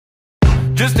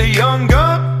Just a young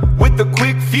gun with a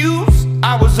quick fuse.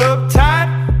 I was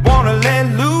uptight, wanna let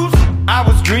loose. I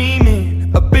was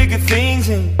dreaming of bigger things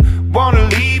and wanna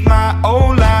leave my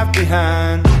old life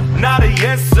behind. Not a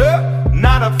yes sir,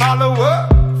 not a follower.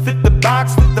 Fit the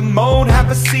box, fit the mold,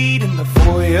 have a seat in the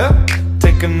foyer.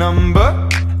 Take a number.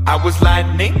 I was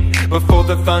lightning before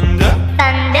the thunder.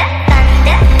 Thunder,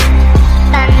 thunder,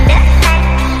 thunder,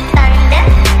 thunder, thunder,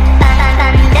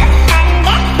 thunder,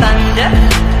 thunder.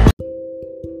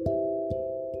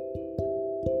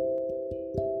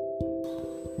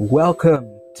 Welcome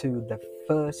to the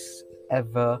first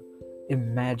ever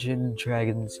Imagine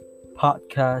Dragons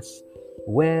podcast,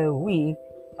 where we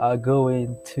are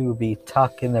going to be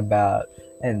talking about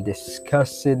and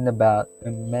discussing about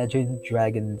Imagine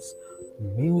Dragons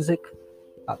music,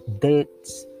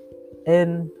 updates,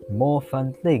 and more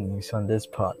fun things on this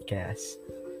podcast.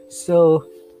 So,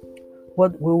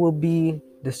 what we will be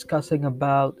discussing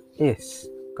about is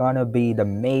gonna be the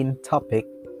main topic,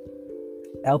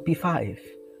 LP5,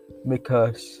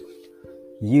 because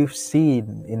you've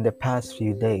seen in the past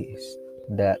few days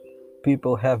that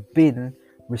people have been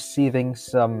receiving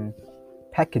some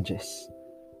packages.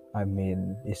 I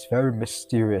mean, it's very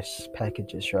mysterious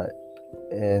packages, right?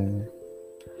 And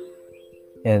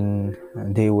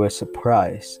they were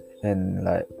surprised and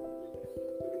like,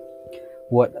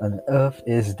 what on earth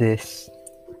is this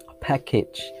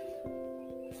package?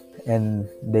 And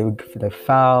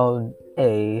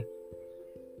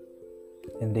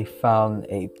they found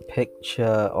a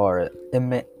picture or an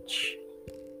image.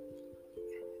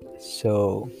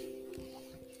 So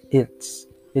it's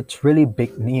really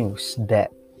big news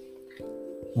that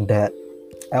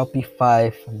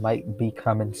LP5 might be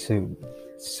coming soon.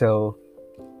 So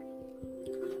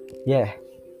yeah.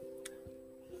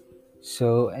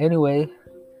 So anyway,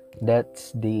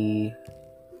 that's the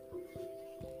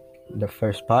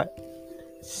first part.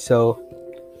 So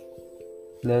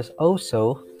there's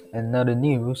also another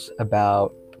news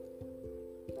about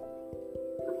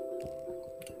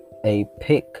a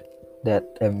pic that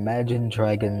Imagine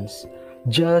Dragons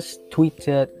just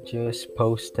posted,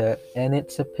 and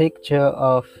it's a picture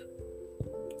of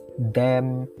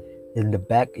them in the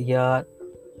backyard,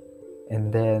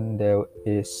 and then there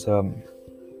is some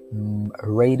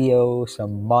radio,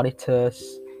 some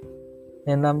monitors,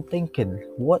 and I'm thinking,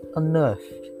 what on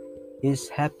earth is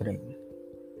happening?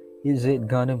 Is it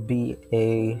gonna be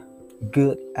a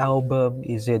good album?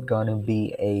 Is it gonna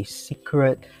be a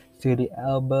secret to the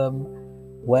album?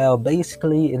 Well,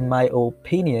 basically, in my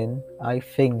opinion, I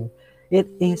think it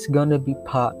is gonna be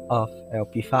part of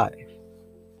LP5.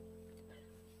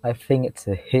 I think it's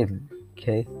a hint,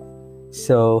 okay?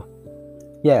 So,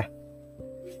 yeah.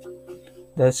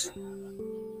 There's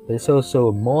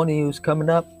also more news coming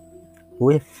up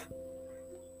with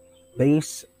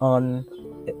based on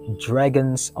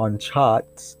Dragons on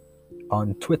Charts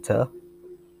on Twitter.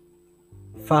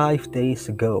 5 days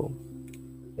ago,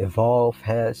 Evolve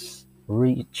has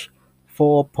reached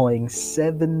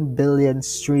 4.7 billion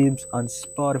streams on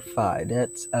Spotify.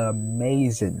 That's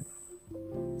amazing.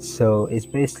 So it's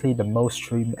basically the most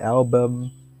streamed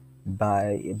album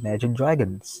by Imagine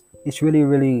Dragons. It's really,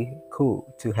 really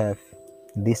cool to have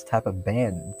this type of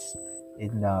bands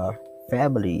in our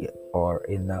family or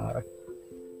in our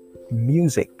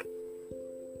music.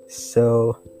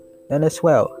 So, and as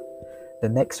well, the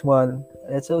next one,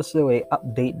 it's also a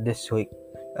update this week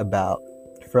about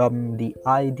from the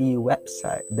ID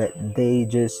website that they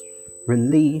just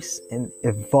released an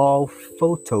Evolve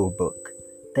photo book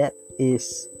that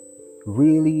is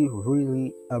really,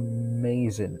 really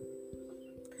amazing.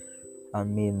 I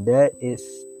mean, there is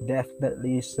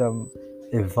definitely some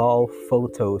Evolve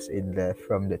photos in there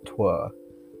from the tour.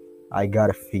 I got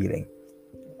a feeling.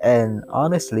 And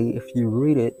honestly, if you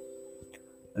read it,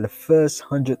 the first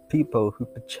 100 people who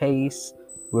purchase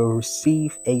will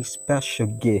receive a special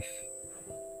gift.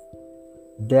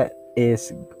 That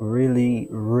is really,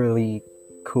 really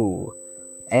cool.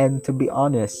 And to be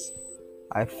honest,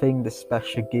 I think the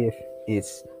special gift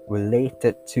is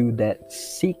related to that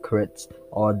secret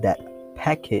or that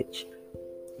package,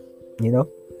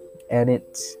 and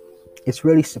it's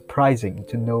really surprising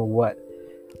to know what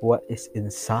is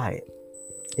inside.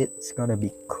 It's gonna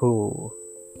be cool.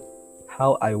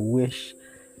 How I wish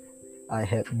I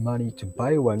had money to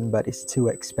buy one, but it's too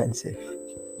expensive.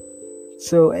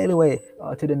 So anyway,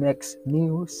 on to the next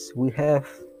news. We have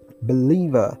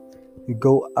Believer, who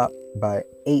go up by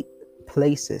 8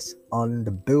 places on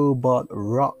the Billboard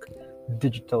Rock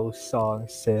digital song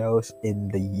sales in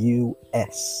the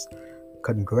US.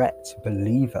 Congrats,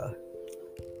 Believer.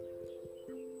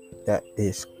 That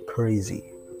is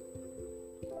crazy.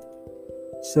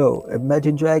 So,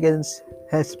 Imagine Dragons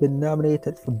has been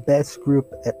nominated for Best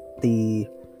Group at the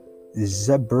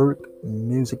Zeebrugge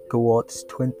Music Awards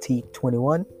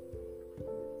 2021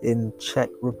 in Czech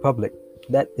Republic.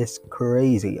 That is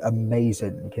crazy,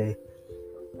 amazing, okay?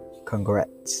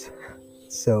 Congrats.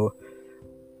 So,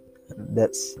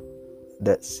 that's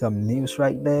some news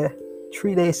right there.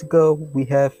 3 days ago, we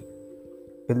have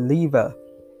Believer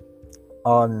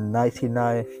on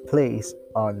 99th place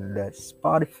on the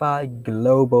Spotify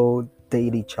Global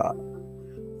Daily Chart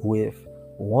with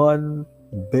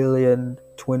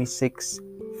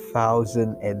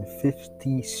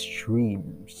 1,026,050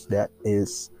 streams. That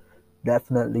is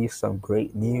definitely some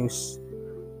great news.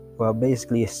 Well,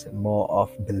 basically, it's more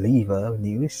of Believer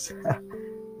news.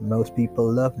 Most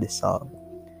people love this song.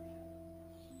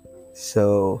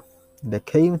 So, there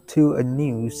came to a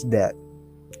news that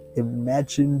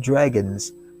Imagine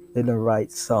Dragons didn't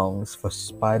write songs for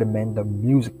Spider-Man the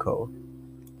musical.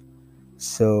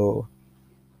 So,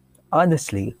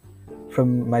 honestly,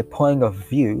 from my point of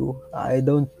view, I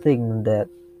don't think that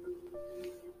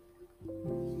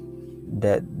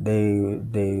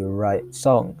they write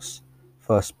songs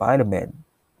for Spider-Man.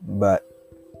 But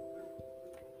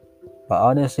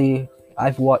honestly,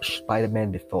 I've watched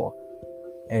Spider-Man before,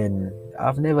 and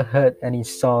I've never heard any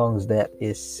songs that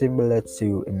is similar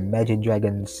to Imagine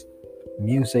Dragons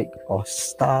music or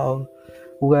style.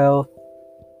 Well,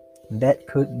 that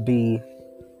could be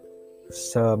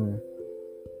some,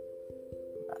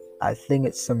 I think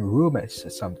it's some rumors or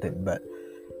something, but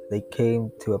they came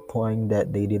to a point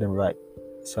that they didn't write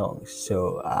songs.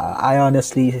 So I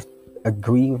honestly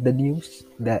agree with the news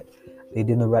that they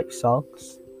didn't write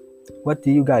songs. What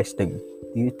do you guys think?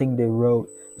 Do you think they wrote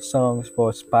songs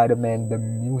for Spider-Man the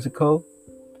musical?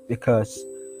 Because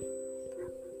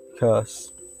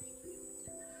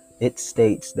it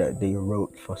states that they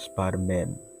wrote for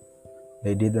Spider-Man.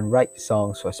 They didn't write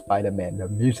songs for Spider-Man the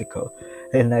musical.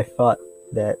 And I thought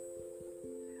that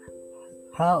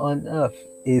how on earth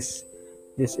is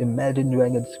Imagine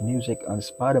Dragons music on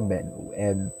Spider-Man?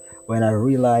 And when I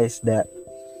realized that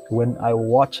when I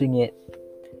watching it,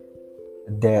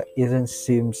 there isn't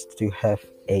seems to have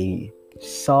a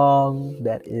song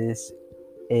that is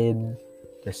in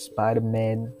the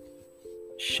Spider-Man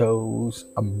shows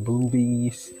or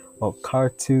movies or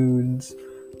cartoons.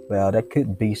 Well, that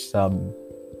could be some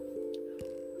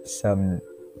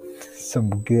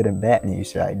good and bad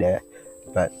news right there.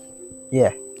 But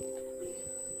yeah.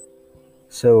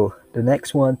 So the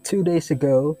next one, 2 days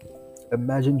ago,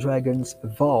 Imagine Dragons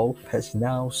Evolve has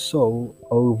now sold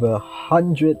over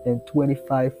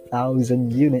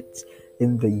 125,000 units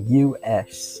in the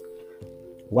US.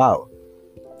 Wow,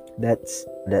 that's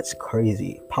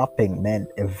crazy. Popping, man.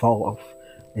 Evolve,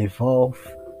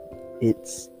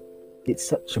 it's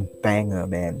such a banger,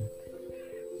 man.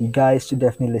 You guys should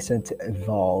definitely listen to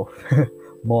Evolve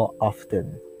more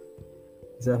often.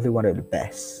 It's definitely one of the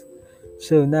best.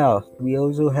 So now we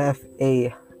also have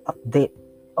a update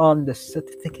on the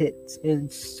certificates in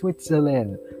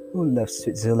Switzerland. Who loves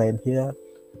Switzerland here?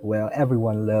 Well,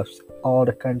 everyone loves all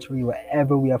the country,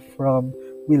 wherever we are from.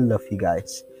 We love you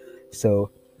guys.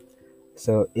 So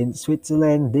in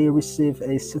Switzerland, they receive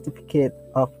a certificate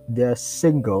of their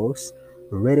singles,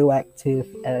 Radioactive,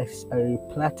 as a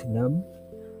platinum.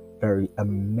 Very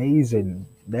amazing.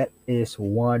 That is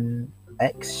one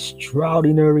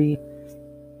extraordinary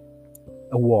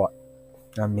award.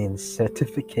 I mean,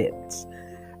 certificates.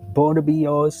 Born to Be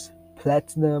Yours,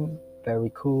 platinum. Very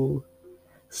cool.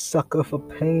 Sucker for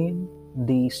Pain,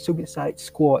 the Suicide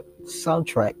Squad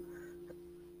soundtrack,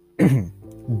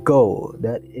 gold.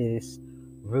 That is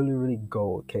really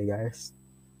gold. Okay, guys,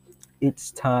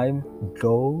 It's Time,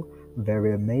 gold.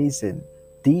 Very amazing.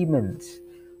 Demons,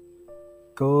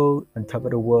 gold. On Top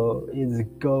of the World is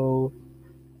gold.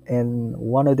 And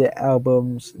one of their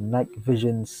albums, Night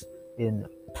Visions, in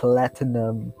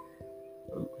platinum.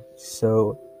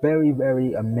 So very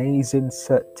amazing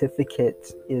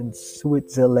certificate in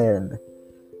Switzerland.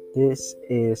 This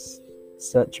is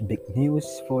such big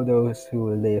news for those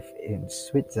who live in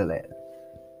Switzerland.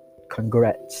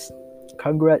 Congrats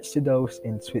to those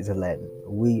in Switzerland.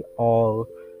 We all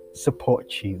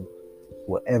support you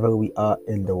wherever we are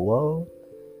in the world.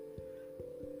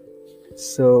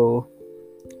 So,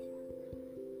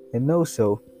 and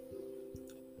also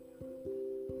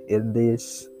in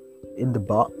the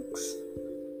box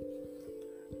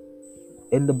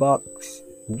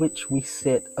which we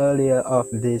said earlier of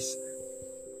this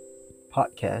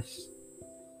podcast,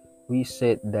 we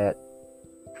said that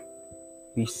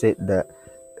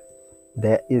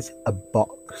there is a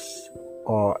box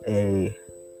or a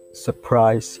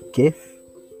surprise gift.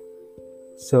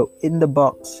 So in the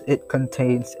box, it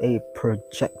contains a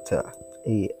projector,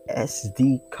 a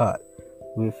SD card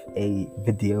with a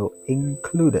video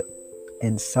included,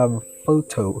 and some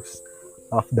photos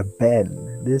of the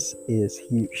band. This is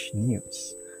huge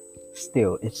news.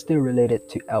 Still, it's still related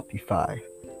to LP5.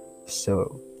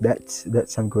 So that's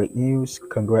some great news.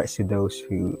 Congrats to those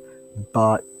who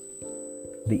bought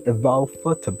the Evolve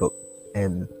photo book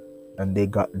and they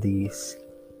got this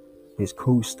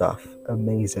cool stuff.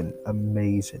 Amazing.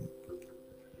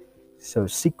 So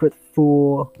Secret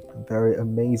 4, very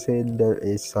amazing. There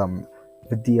is some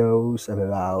videos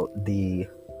about the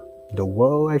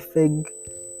world, I think.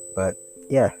 But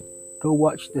yeah, go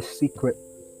watch the Secret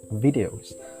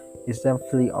videos. It's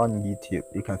definitely on YouTube.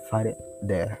 You can find it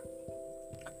there.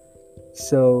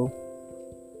 So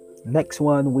next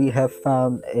one, we have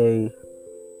found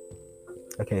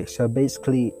so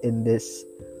basically in this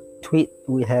tweet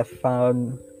we have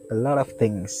found a lot of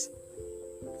things.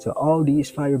 So all these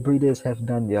fire breathers have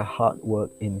done their hard work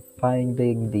in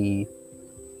finding the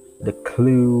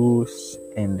clues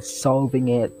and solving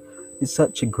it. It's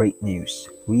such a great news.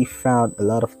 We found a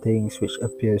lot of things which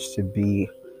appears to be,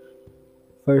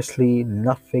 firstly,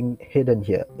 nothing hidden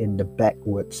here in the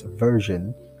backwards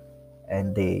version,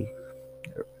 and they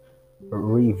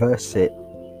reverse it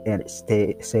and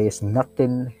it says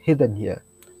nothing hidden here.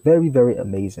 Very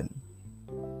amazing.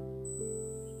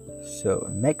 So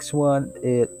next one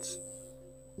is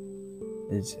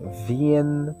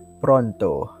Vien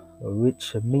Pronto,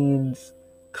 which means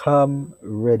comes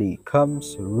ready.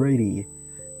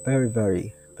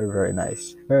 Very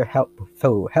nice. Very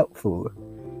helpful.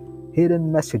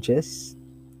 Hidden messages.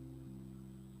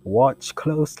 Watch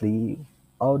closely.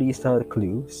 All these are the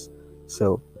clues.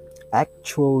 So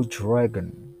actual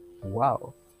dragon.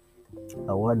 Wow.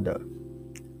 I wonder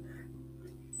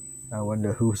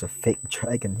who's a fake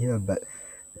dragon here, but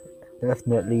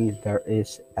definitely there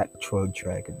is actual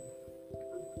dragon,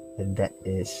 and that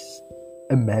is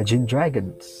Imagine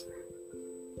Dragons.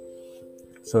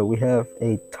 So we have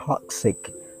a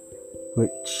toxic,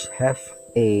 which have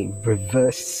a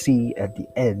reverse C at the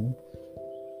end,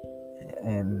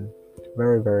 and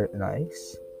very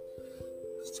nice.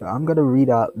 So I'm gonna read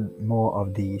out more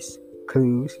of these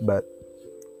clues, but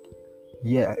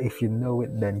yeah, if you know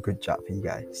it, then good job for you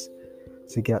guys.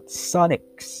 So you got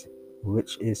Sonics,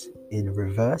 which is in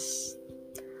reverse.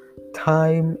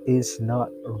 Time is not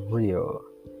real.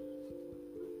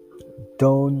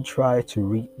 Don't try to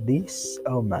read this.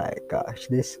 Oh my gosh,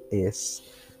 this is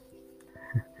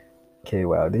okay.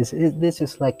 Well, this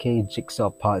is like a jigsaw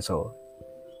puzzle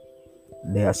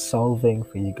they are solving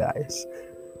for you guys.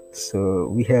 So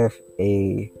we have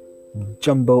a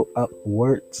jumbo up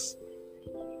words,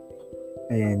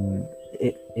 and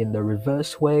it in the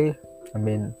reverse way. I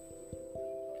mean,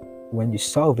 when you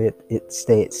solve it, it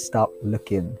states stop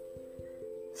looking.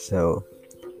 So,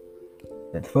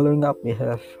 and following up, we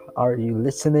have are you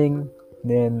listening?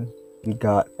 Then we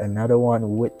got another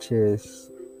one which is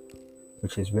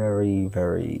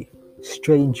very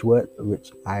strange word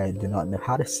which I do not know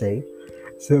how to say.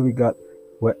 So we got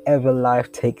wherever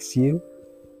life takes you.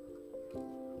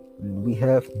 We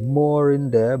have more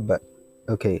in there, but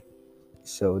okay.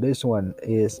 So this one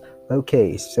is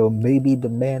okay. So maybe the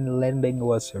man landing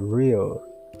was real.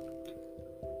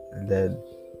 And then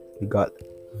we got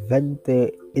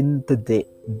Vente interdite.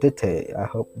 I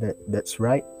hope that's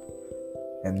right.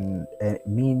 And it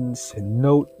means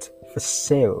note for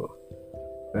sale.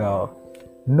 Well,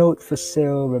 note for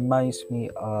sale reminds me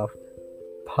of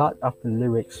part of the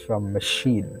lyrics from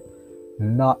Machine,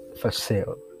 not for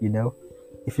sale. You know,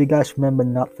 if you guys remember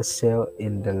not for sale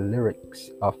in the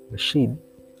lyrics of Machine,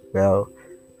 well,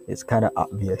 it's kind of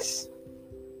obvious.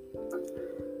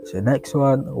 So next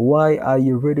one, why are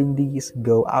you reading these?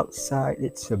 Go outside,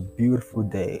 it's a beautiful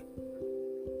day.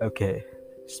 Okay,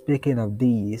 speaking of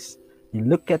these, you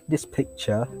look at this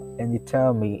picture and you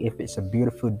tell me if it's a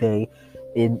beautiful day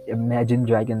in Imagine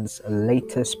Dragons'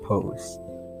 latest post.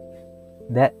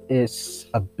 That is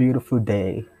a beautiful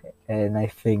day, and I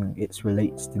think it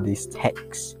relates to this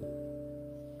text.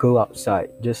 Go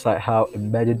outside, just like how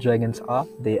Imagine Dragons are.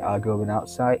 They are going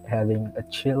outside, having a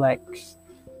chillax.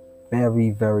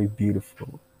 Very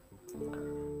beautiful.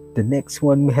 The next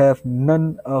one we have,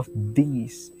 none of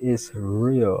these is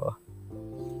real.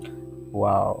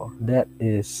 Wow, that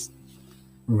is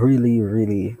really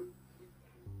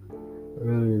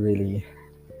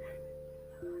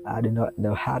I do not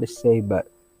know how to say, but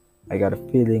I got a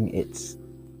feeling it's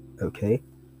okay.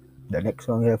 The next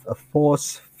one we have a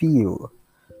force field.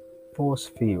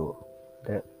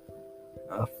 That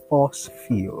a force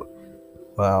field.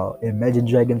 Wow, Imagine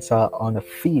Dragons are on a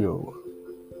field.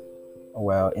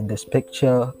 Well, in this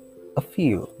picture, a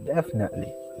few,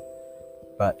 definitely.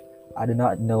 But I do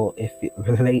not know if it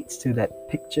relates to that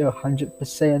picture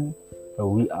 100%, but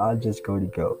we are just going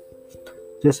to go.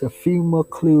 Just a few more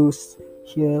clues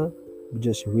here.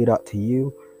 Just read out to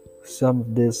you. Some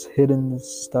of this hidden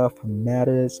stuff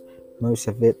matters. Most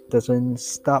of it doesn't.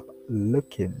 Stop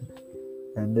looking.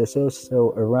 And there's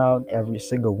also around every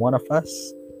single one of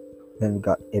us. Then we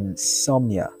got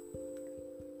insomnia.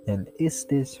 And is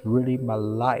this really my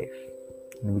life?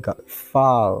 And we got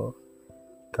foul.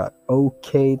 Got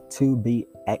okay to be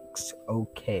X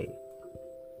okay.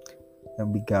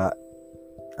 And we got,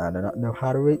 I do not know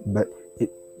how to read, but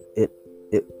it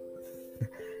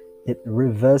it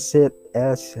reverse it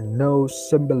as no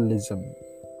symbolism.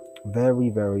 Very,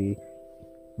 very,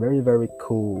 very, very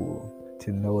cool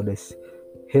to notice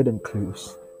hidden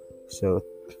clues. So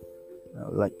I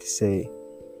would like to say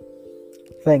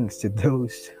thanks to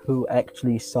those who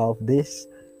actually solved this.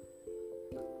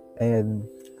 And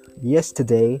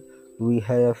yesterday we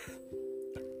have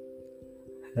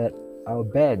had our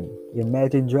band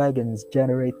Imagine Dragons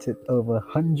generated over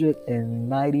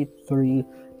 193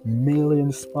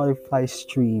 million Spotify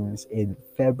streams in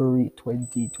February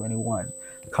 2021.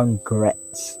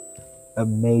 Congrats.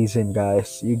 Amazing,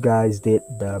 guys. You guys did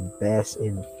the best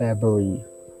in February.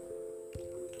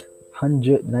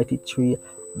 193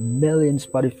 million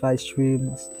Spotify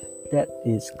streams. That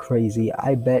is crazy.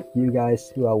 I bet you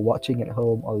guys who are watching at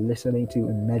home or listening to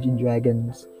Imagine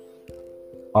Dragons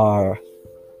are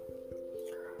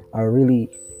really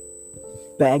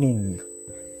banging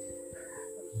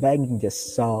the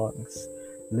songs,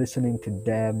 listening to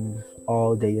them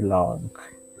all day long.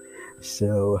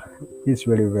 So it's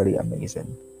really, really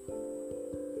amazing.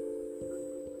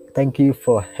 Thank you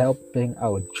for helping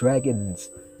our dragons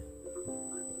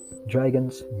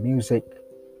music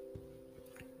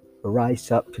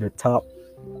rise up to the top.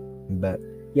 But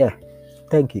yeah,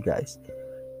 thank you guys.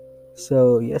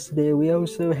 So yesterday we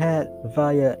also had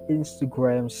via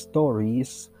Instagram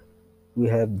stories, we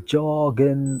have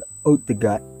Jorgen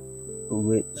Otegat,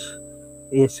 which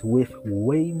is with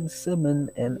Wayne Simon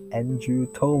and Andrew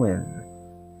Toman.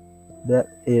 That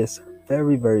is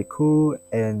very, very cool,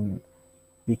 and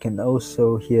we can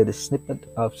also hear the snippet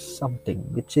of something,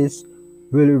 which is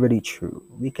really, really true.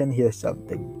 We can hear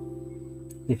something.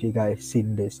 If you guys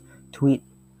seen this, tweet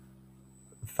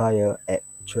via at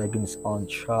Dragons on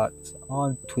Charts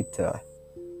on Twitter.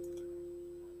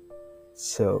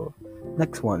 So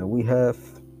next one we have,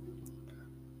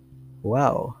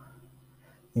 wow,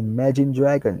 Imagine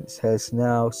Dragons has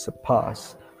now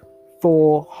surpassed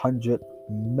 400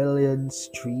 million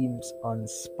streams on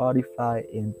Spotify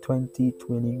in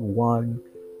 2021.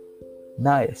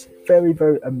 Nice. Very,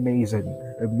 very amazing.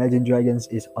 Imagine Dragons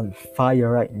is on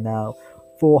fire right now.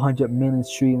 400 million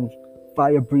streams.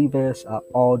 Fire breathers are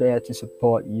all there to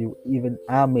support you. Even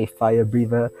I'm a fire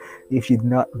breather. If you do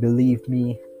not believe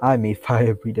me, I'm a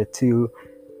fire breather too.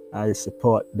 I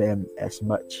support them as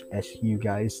much as you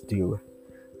guys do.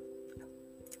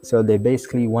 So they're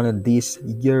basically one of this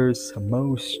year's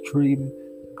most streamed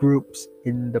groups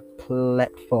in the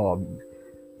platform.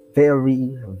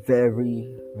 Very, very,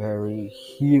 very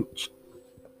huge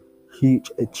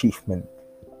achievement.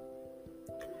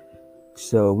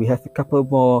 So we have a couple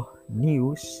more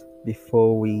news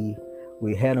before we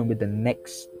head on with the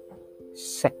next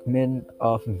segment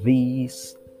of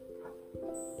these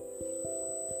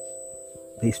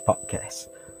podcasts.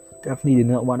 Definitely do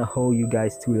not want to hold you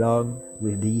guys too long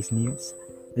with these news.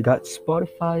 We got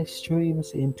Spotify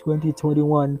streams in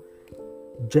 2021,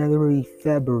 January,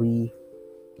 February.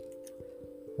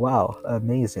 Wow,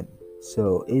 amazing.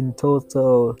 So in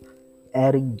total,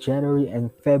 adding January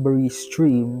and February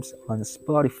streams on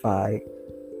Spotify,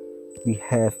 we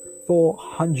have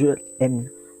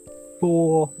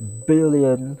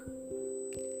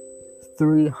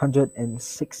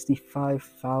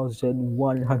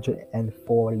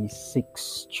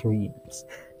streams.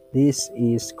 This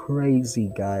is crazy,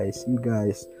 guys. You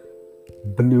guys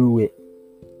blew it.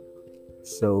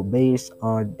 So based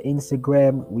on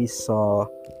Instagram, we saw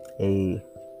a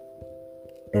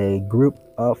group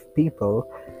of people,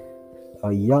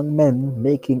 young men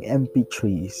making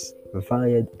MP3s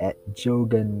via at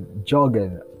Jorgen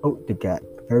Otegat.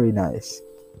 Very nice.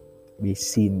 We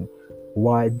seen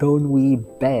Why Don't We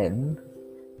Band,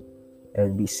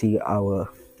 and we see our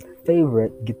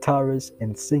favorite guitarist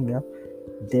and singer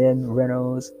Dan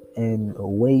Reynolds and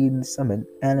Wayne Simon,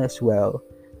 and as well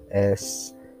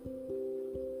as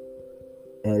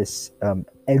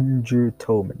Andrew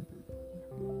Toman.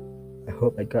 I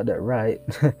hope I got that right.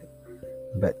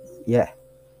 But yeah.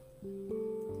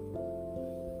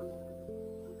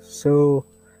 So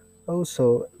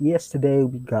also yesterday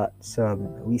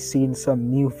we seen some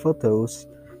new photos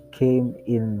came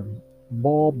in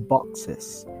more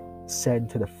boxes sent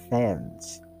to the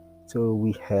fans. So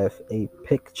we have a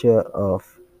picture of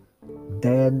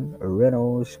Dan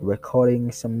Reynolds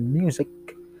recording some music,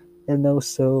 and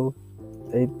also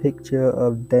a picture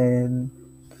of Dan.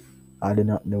 I do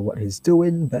not know what he's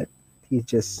doing, but he's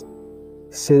just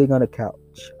sitting on a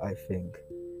couch, I think.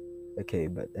 Okay,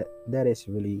 but that is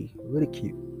really really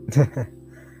cute.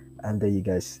 And then you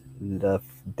guys love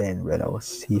Dan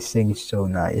Reynolds. He sings so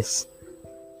nice.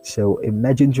 So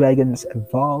Imagine Dragons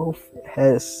Evolve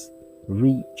has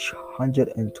reached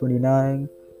 129.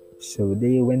 So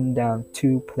they went down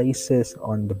 2 places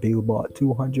on the Billboard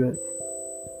 200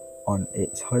 on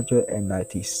its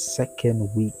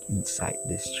 192nd week inside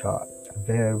this chart.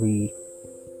 Very,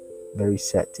 very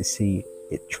sad to see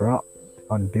it drop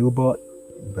on Billboard,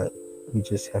 but we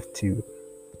just have to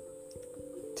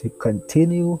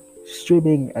continue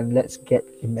streaming, and let's get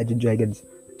Imagine Dragons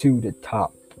to the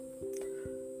top.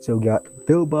 So we got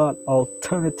Billboard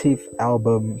Alternative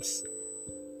Albums,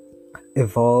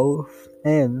 Evolve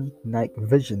and Night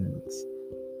Visions.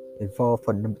 Evolve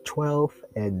for number 12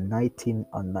 and 19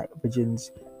 on Night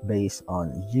Visions based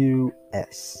on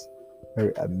US.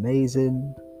 Very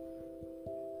amazing.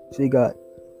 So you got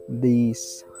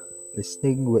this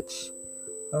thing which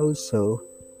also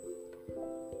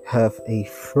have a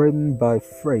frame by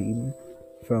frame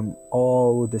from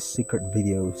all the secret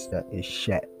videos that is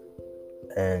shared.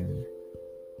 And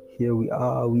here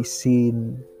we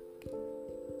seen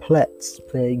Platts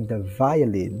playing the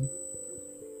violin.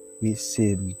 We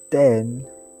seen Dan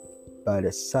by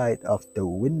the side of the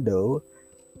window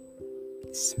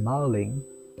smiling,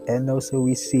 and also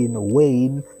we seen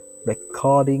Wayne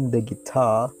recording the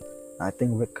guitar, I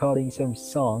think recording some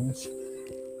songs,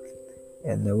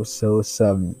 and also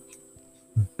some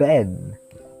Ben.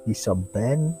 We saw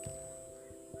Ben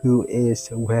who is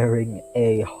wearing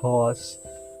a horse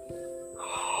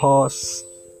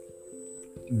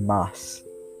mask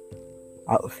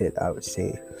outfit, I would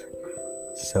say.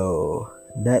 So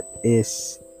that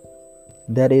is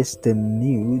the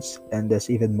news, and there's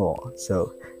even more.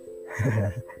 So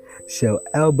so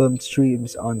album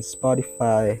streams on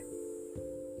Spotify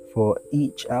for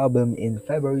each album in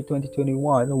February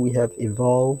 2021. We have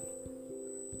Evolve,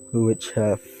 which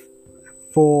have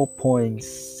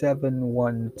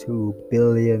 4.712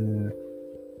 billion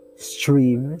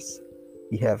streams.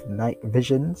 We have Night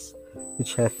Visions,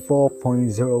 which have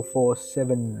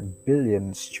 4.047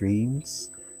 billion streams.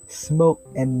 Smoke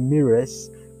and Mirrors,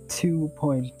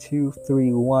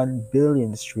 2.231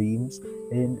 billion streams.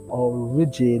 And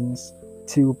Origins,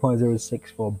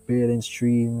 2.064 billion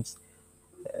streams.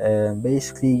 And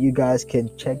basically, you guys can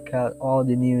check out all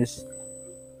the news,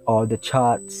 all the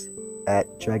charts at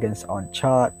Dragons on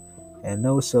Chart, and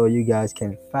also you guys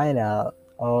can find out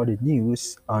all the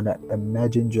news on the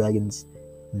Imagine Dragons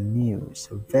news.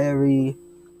 Very,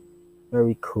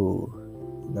 very cool,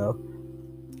 you know.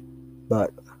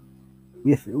 But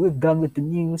we've done with the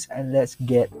news, and let's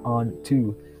get on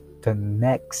to the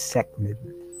next segment.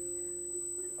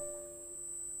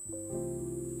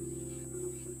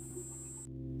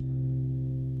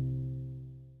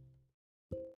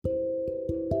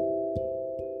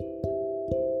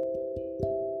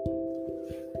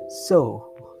 So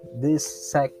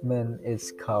this segment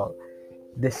is called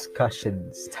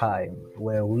Discussions Time,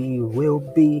 where we will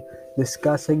be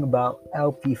discussing about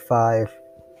LP5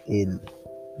 in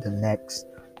the next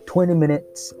 20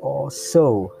 minutes or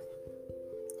so.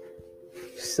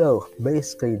 So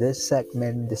basically, this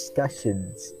segment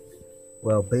discussions,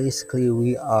 well, basically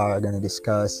we are going to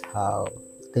discuss how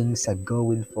things are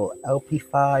going for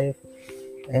LP5,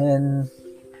 and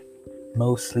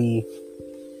mostly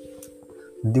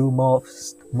do more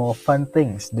fun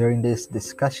things during these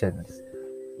discussions.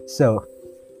 So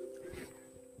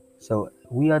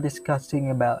we are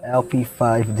discussing about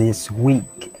LP5 this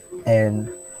week, and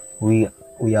we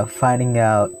are finding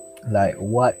out like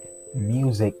what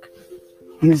music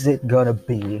is it gonna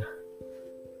be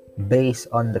based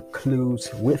on the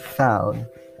clues we found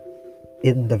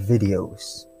in the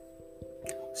videos.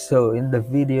 So in the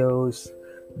videos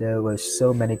there were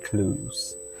so many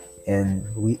clues, and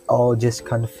we all just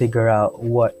can't figure out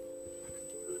what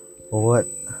are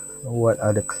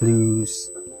the clues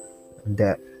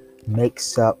that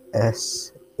makes up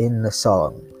as in the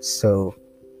song. So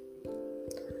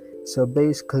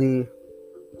basically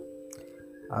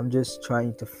I'm just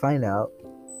trying to find out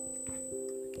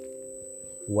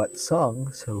what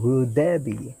songs will there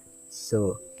be.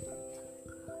 So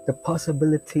the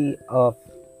possibility of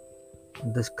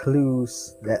the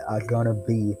clues that are gonna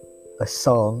be a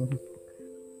song,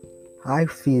 I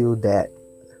feel that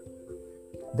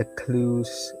the clues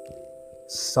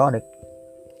Sonic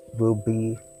will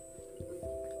be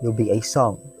a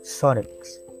song,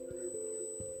 Sonics.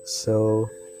 So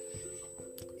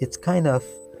it's kind of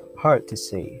hard to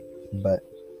say, but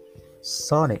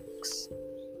Sonics,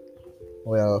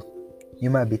 well, you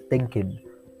might be thinking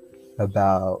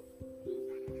about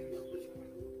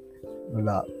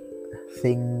about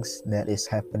things that is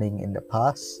happening in the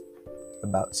past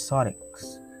about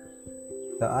Sonics.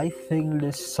 But I think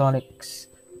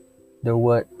the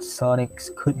word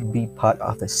Sonics could be part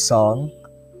of a song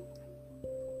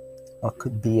or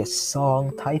could be a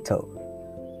song title.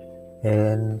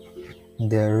 And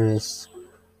there is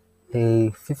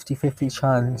a 50-50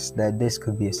 chance that this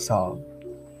could be a song.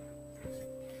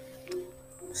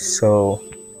 So,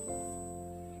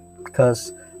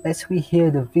 because as we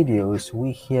hear the videos,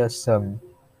 we hear some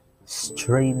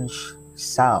strange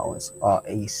sounds or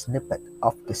a snippet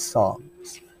of the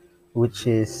songs, which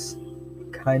is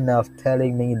kind of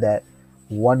telling me that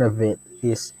one of it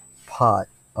is part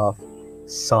of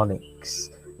Sonics.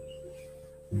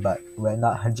 But we're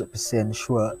not 100%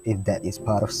 sure if that is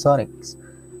part of Sonics.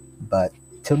 But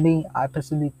to me, I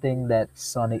personally think that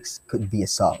Sonics could be a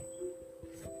song.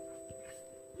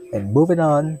 And moving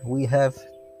on, we have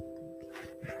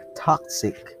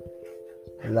Toxic.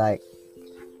 Like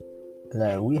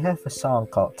we have a song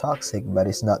called Toxic, but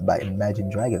it's not by Imagine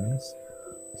Dragons.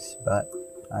 But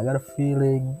I got a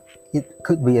feeling it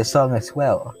could be a song as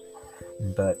well.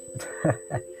 But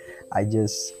I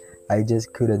just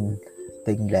couldn't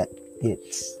think that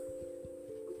it's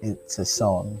a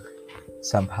song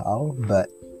somehow. But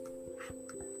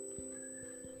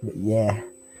yeah,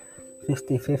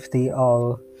 50-50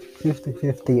 all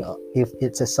 50-50 if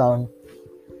it's a song.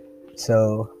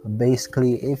 So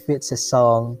basically, if it's a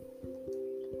song,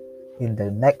 in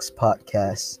the next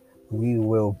podcast we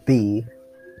will be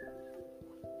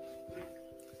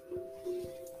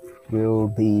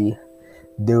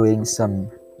doing some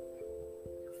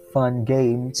fun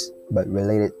games but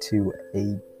related to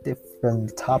a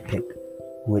different topic,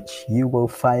 which you will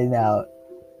find out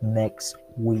next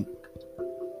week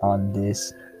on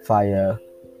this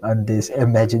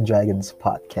Imagine Dragons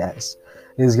podcast.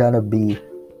 It's gonna be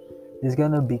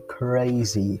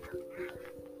crazy.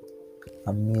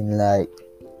 I mean, like,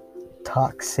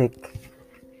 Toxic.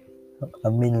 I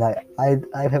mean, like,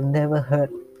 I have never heard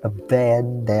a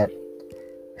band that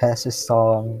has a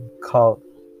song called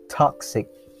Toxic,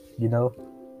 you know?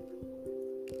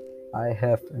 I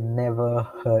have never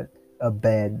heard a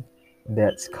band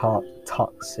that's called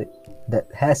Toxic, that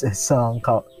has a song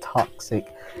called Toxic.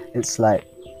 It's like,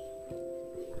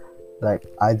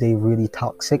 are they really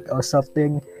toxic or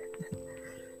something?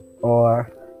 Or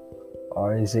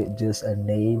is it just a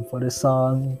name for the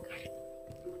song?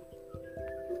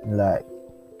 Like,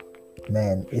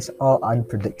 man, it's all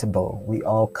unpredictable. We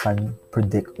all can't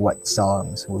predict what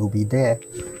songs will be there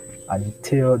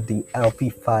until the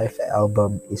LP5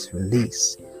 album is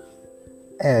released.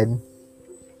 And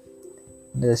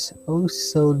there's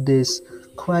also this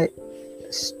quite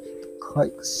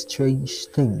strange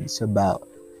things about.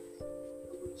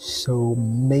 So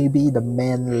maybe the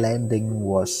man landing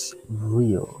was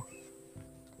real.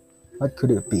 What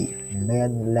could it be?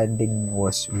 Man landing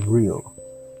was real.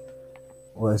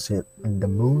 Was it the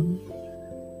moon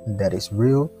that is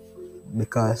real?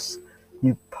 Because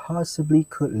you possibly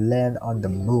could land on the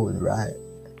moon, right?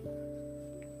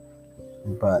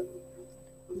 But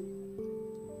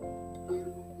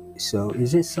so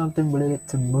is it something related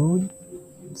to moon?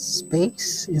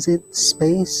 Space? Is it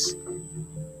space?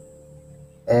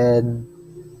 And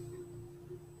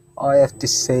all I have to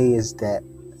say is that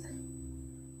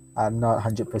I'm not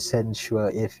 100% sure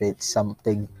if it's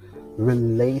something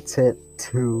related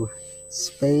to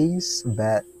space,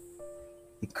 but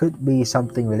it could be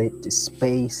something related to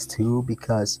space too,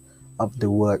 because of the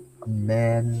word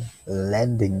man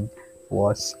landing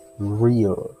was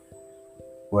real.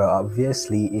 Well,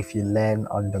 obviously, if you land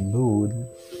on the moon,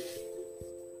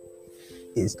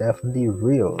 it's definitely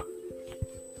real.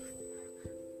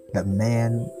 The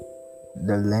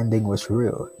landing was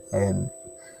real, and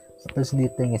I personally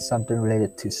think it's something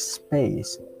related to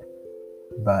space.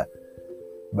 But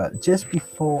just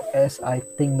before, as I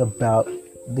think about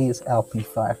this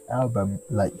LP5 album,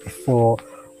 like before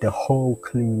the whole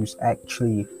clues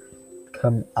actually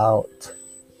come out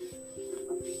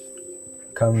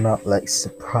like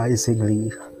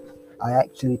surprisingly, I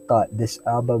actually thought this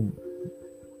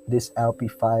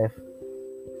LP5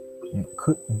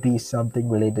 could be something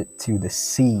related to the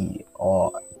sea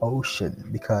or ocean,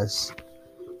 because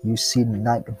You've seen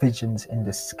night visions in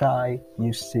the sky.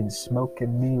 You've seen smoke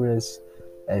and mirrors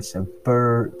as a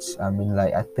birds. I mean,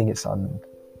 like, I think it's on.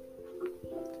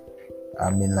 I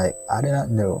mean, like, I do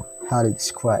not know how to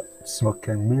describe smoke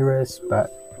and mirrors,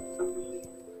 but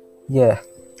yeah.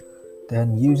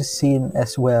 Then you've seen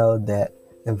as well that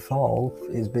evolve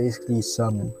is basically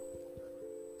some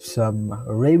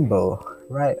rainbow,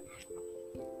 right?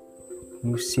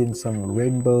 You've seen some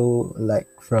rainbow like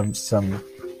from some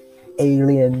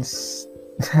aliens.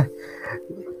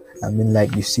 I mean,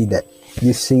 like, you see that.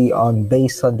 You see on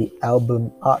based on the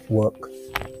album artwork,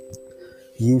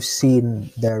 you've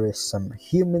seen there is some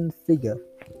human figure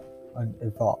on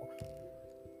Evolve,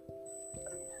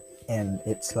 and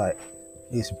it's like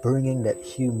it's bringing that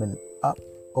human up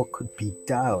or could be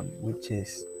down, which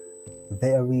is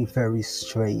very very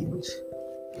strange.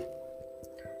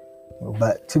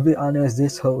 But to be honest,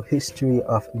 this whole history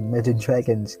of Imagine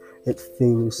Dragons, it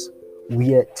feels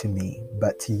weird to me.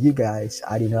 But to you guys,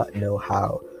 I do not know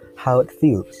how it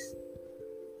feels.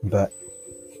 But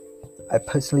I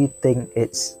personally think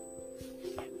it's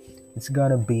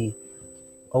gonna be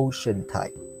ocean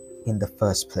type in the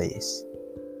first place.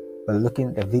 But looking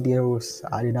at the videos,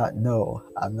 I do not know.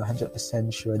 I'm not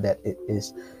 100% sure that it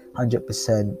is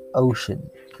 100% ocean,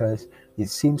 because it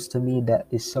seems to me that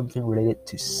it's something related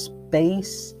to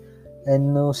space.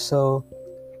 And also,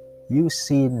 you've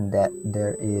seen that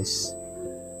there is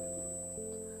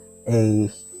a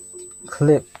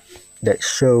clip that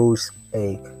shows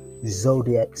a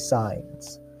zodiac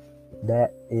signs.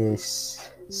 That is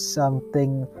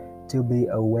something to be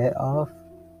aware of,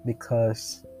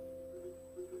 because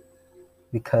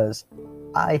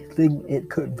I think it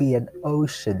could be an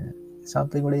ocean,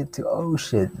 something related to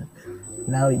ocean.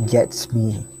 Now it gets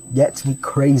me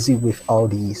crazy with all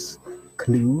these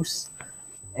clues.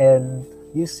 And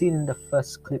you seen in the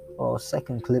first clip or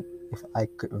second clip, if I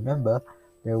could remember,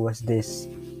 there was this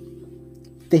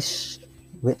fish,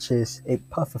 which is a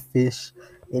puffer fish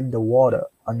in the water,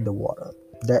 underwater.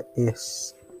 That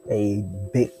is a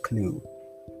big clue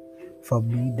for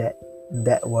me.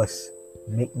 That was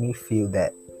make me feel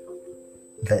that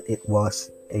it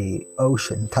was a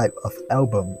ocean type of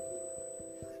album.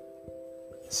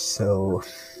 So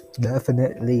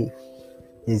definitely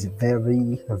is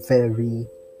very very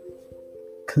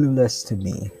clueless to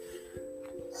me.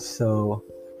 So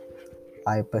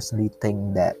I personally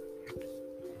think that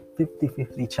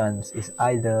 50-50 chance is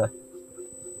either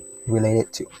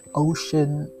related to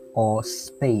ocean or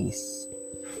space.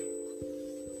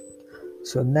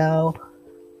 So now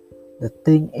the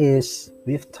thing is,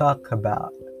 we've talked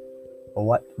about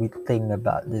what we think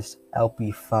about this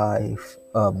LP5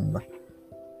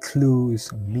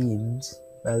 clues means.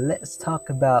 Well, let's talk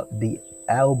about the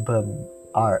album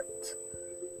art.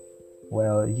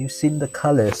 Well, you've seen the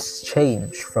colors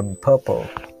change from purple.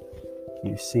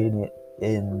 You've seen it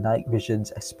in night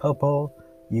visions as purple.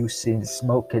 You've seen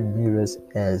smoke and mirrors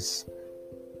as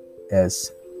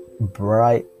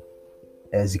bright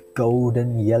as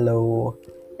golden yellow,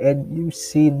 and you've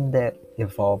seen that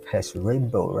Evolve has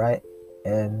rainbow, right?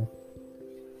 And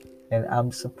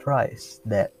I'm surprised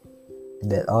that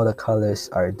all the colors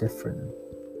are different,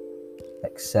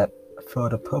 except for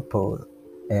the purple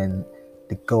and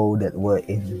the gold that were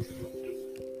in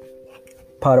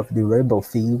part of the rainbow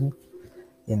theme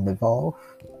in Evolve.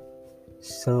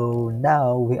 So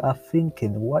now we are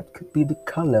thinking, what could be the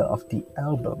color of the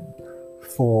album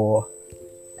for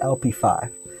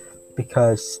LP5?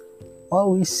 Because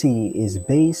all we see is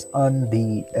based on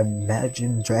the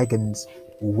Imagine Dragons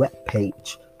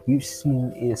webpage. You've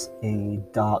seen is a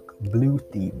dark blue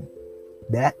theme.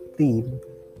 That theme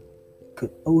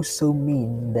could also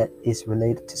mean that it's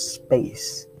related to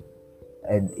space.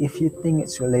 And if you think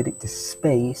it's related to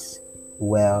space,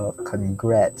 well,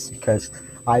 congrats, because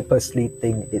I personally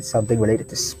think it's something related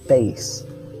to space,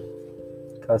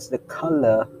 because the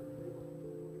color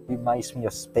reminds me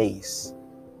of space,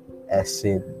 as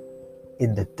in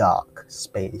the dark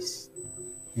space.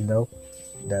 You know,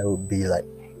 that would be like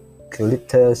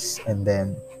glitters, and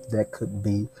then there could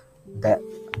be that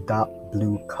dark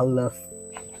blue color.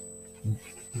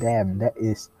 Damn,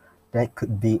 that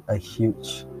could be a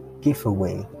huge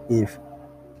giveaway.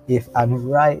 If I'm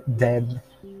right, then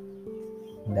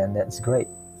that's great.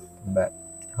 But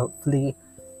hopefully,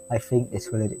 I think it's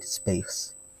related to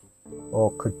space,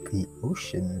 or could be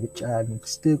ocean, which I'm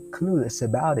still clueless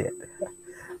about it.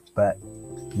 But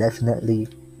definitely,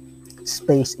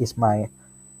 space is my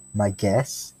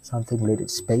guess. Something related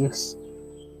to space.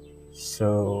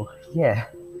 So yeah.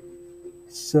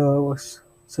 So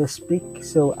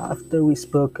after we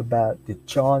spoke about the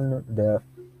genre,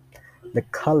 the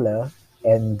color,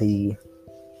 and the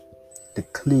the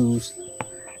clues.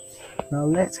 Now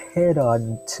let's head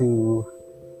on to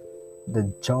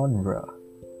the genre,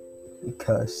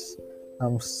 because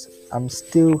I'm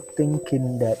still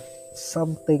thinking that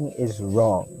something is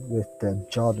wrong with the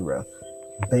genre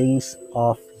based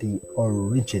off the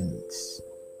origins.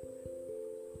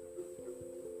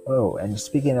 Oh, and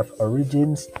speaking of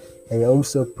origins, I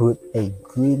also put a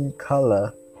green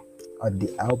color on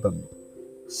the album,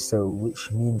 so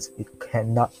which means it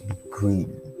cannot be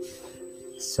green.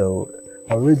 So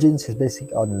origins is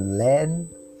basically on land,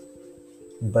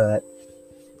 but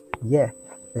yeah,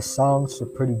 the songs are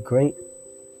pretty great.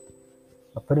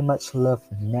 I pretty much love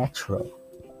natural,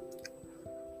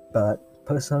 but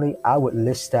personally I would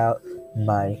list out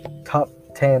my top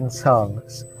 10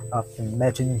 songs of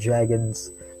Imagine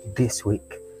Dragons this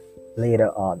week later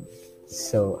on,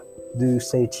 so do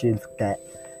stay tuned for that.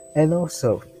 And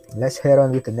also, let's head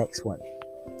on with the next one.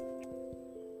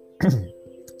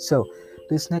 So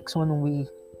this next one we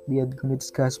are going to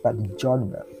discuss about the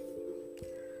genre.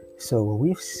 So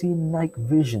we've seen Night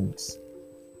Visions.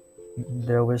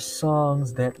 There were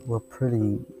songs that were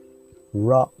pretty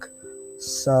rock,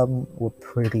 some were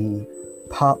pretty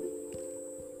pop.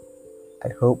 I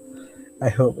hope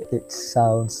it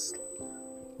sounds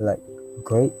like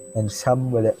great, and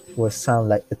some will sound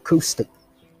like acoustic.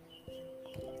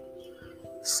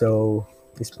 So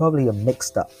it's probably a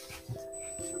mixed up,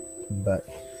 but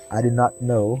I do not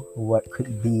know what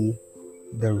could be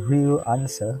the real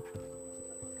answer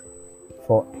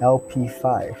for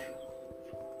LP5.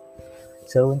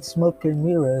 So in Smoke and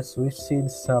Mirrors, we've seen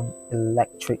some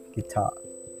electric guitar.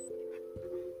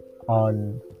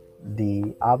 On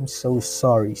the I'm So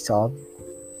Sorry song,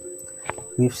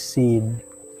 we've seen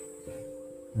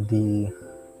the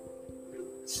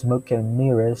Smoke and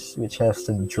Mirrors, which has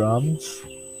some drums,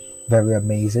 very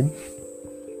amazing.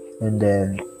 And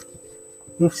then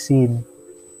we've seen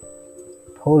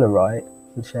Polaroid,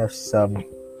 which has some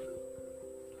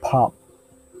pop,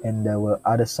 and there were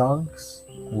other songs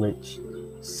which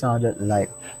sounded like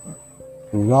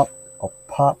rock or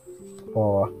pop,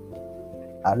 or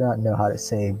I don't know how to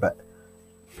say, but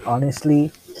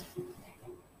honestly,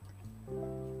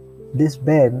 this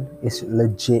band is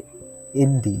legit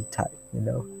indie type, you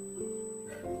know.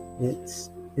 It's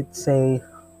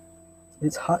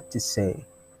hard to say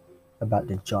about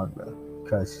the genre,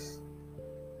 because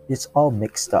it's all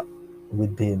mixed up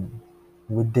within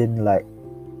like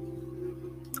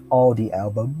all the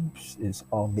albums is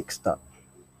all mixed up,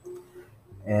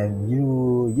 and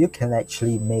you can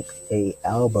actually make a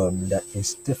album that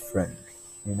is different,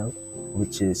 you know,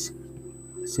 which is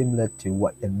similar to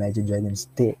what Imagine Dragons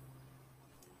did.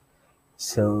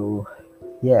 So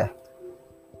yeah,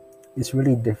 it's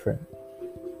really different.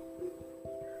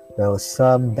 Well,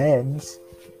 some bands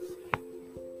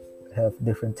have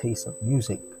different tastes of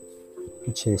music,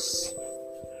 which is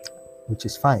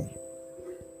fine.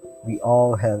 We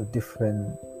all have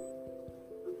different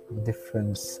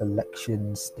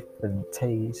selections, different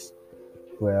tastes.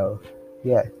 Well,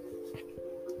 yeah.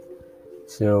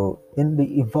 So in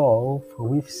the Evolve,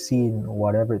 we've seen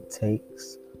Whatever It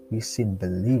Takes. We've seen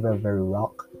Believer, very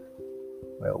rock.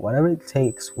 Well, Whatever It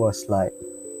Takes was like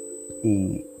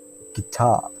a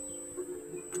guitar,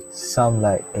 sound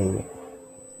like a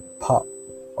pop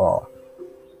or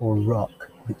rock,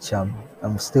 which I'm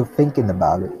still thinking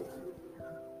about it.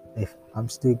 If I'm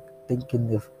still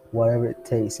thinking if Whatever It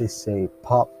Takes is a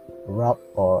pop, rock,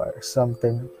 or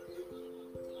something.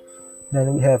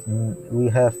 Then we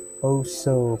have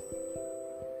also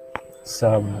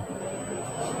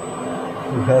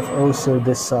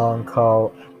this song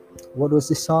called, what was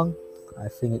this song? I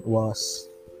think it was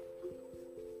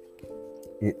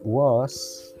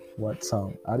what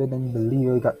song? Other than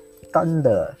Believer, we got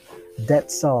Thunder.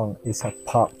 That song is a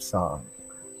pop song,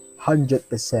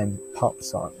 100% pop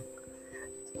song,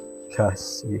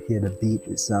 because you hear the beat,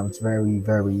 it sounds very,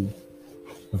 very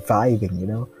vibing, you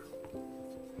know.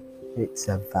 It's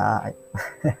a vibe.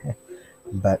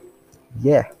 But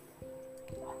yeah,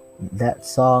 that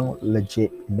song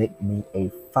legit make me a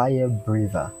fire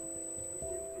breather.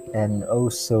 And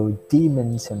also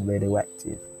Demons and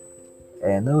Radioactive.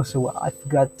 And also I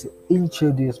forgot to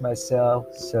introduce myself,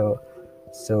 so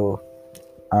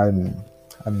I'm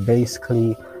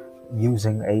basically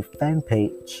using a fan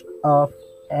page of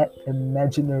at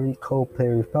Imaginary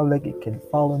Coldplay Republic. You can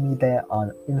follow me there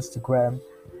on Instagram,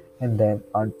 and then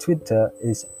on Twitter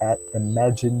is at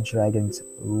Imagine Dragons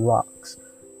Rocks.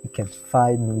 You can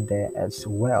find me there as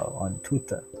well on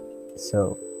Twitter.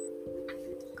 So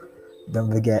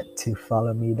don't forget to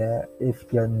follow me there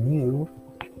if you're new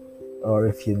or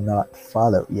if you're not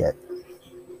followed yet.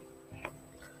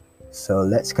 So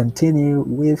let's continue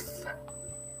with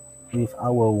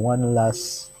our one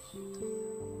last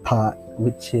part,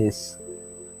 which is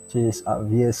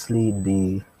obviously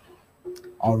the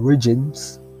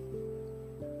origins.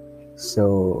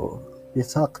 So we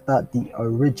talk about the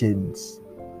origins.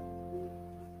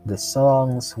 The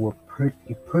songs were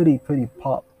pretty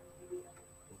pop,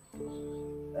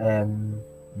 and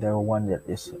the one that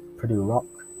is pretty rock,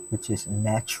 which is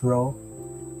Natural.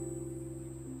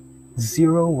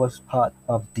 Zero was part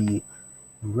of the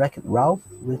Wreck-It Ralph,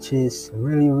 which is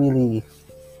really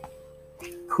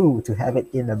cool to have it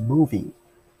in a movie.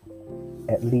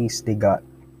 At least they got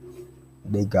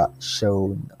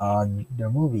shown on the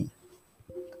movie.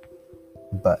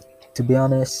 But to be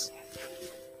honest,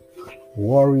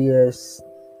 Warriors,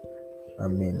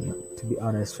 to be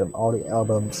honest, from all the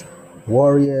albums,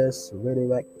 Warriors,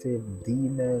 Radioactive,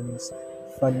 Demons,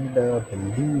 Thunder,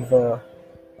 Believer,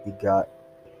 we got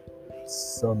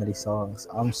so many songs.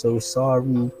 I'm So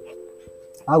Sorry.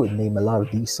 I would name a lot of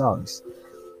these songs,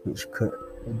 which could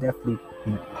definitely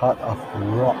be part of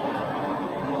rock.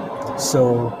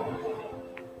 So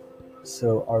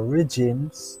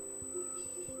origins,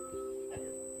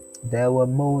 there were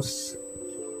most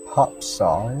pop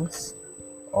songs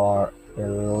or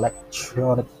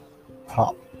electro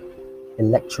pop,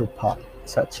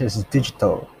 such as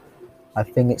Digital. I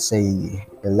think it's a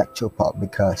electro pop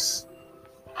because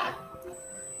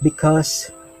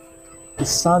it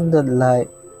sounded like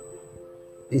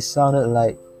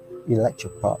electro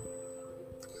pop.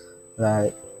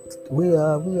 Like we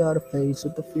are the face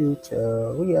of the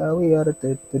future. We are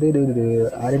the.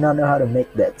 I did not know how to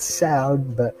make that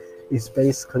sound, but it's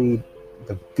basically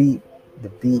the beat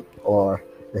or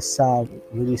the sound. It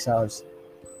really sounds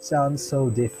so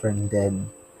different than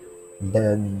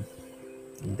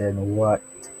what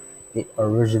it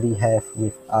originally have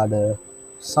with other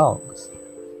songs.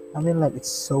 Like it's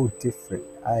so different.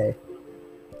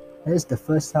 It's the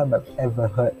first time I've ever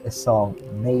heard a song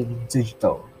named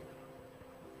Digital.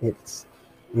 It's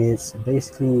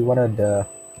basically one of the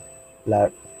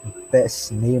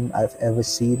best name I've ever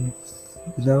seen,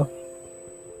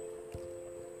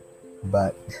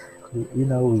 But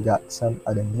we got some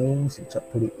other names which are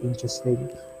pretty interesting,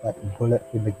 like Bullet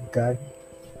in the Gun.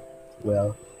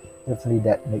 Well, definitely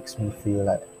that makes me feel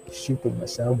like shooting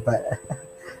myself, but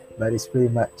but it's pretty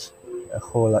much a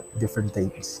whole lot different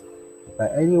things.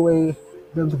 But anyway,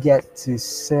 don't forget to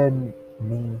send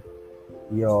me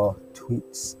your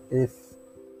tweets if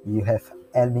you have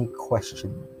any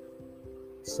question.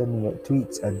 Send me your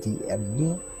tweets or DM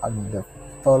me on the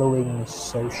following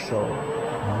social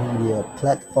media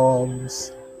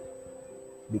platforms,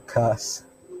 because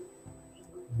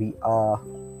we are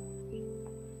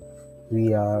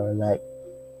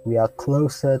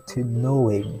closer to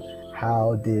knowing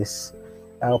how this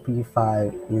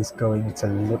LP5 is going to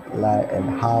look like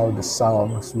and how the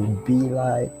songs will be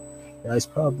like. It's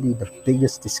probably the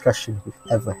biggest discussion we've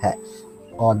ever had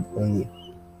on a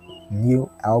new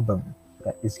album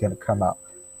that is going to come out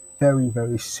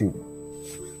very soon.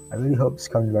 I really hope it's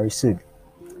coming very soon.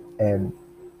 And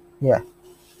yeah.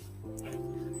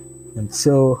 And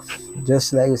so,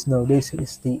 just let us know, this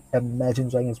is the Imagine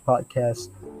Dragons podcast.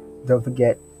 Don't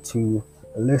forget to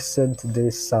listen to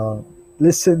this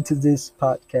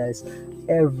podcast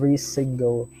every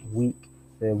single week,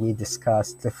 where we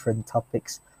discuss different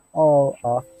topics, all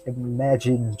of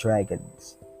Imagine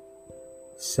Dragons.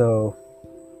 So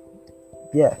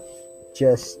yeah,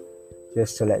 just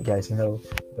to let guys know,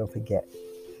 don't forget,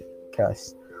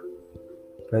 because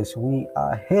we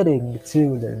are heading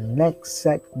to the next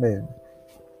segment,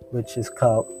 which is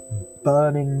called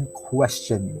Burning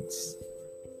Questions.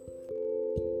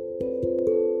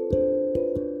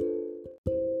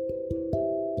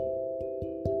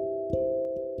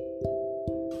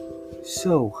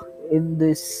 So, in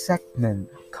this segment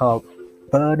called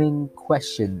Burning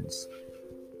Questions,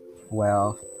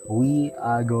 well, we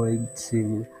are going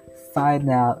to find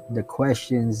out the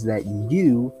questions that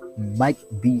you might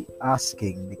be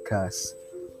asking, because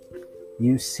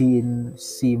you seem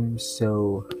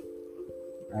so,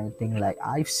 I think, like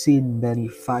I've seen many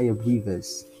fire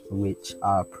breathers which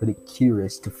are pretty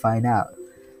curious to find out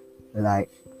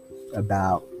like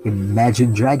about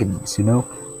Imagine Dragons.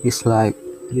 It's like,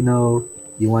 you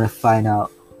want to find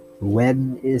out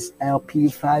when is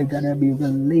LP5 gonna be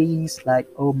released, like,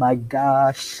 oh my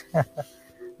gosh.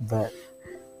 But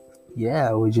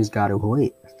yeah, we just gotta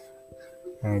wait.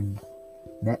 And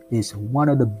that is one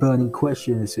of the burning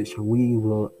questions which we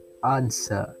will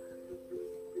answer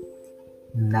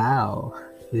now,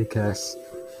 because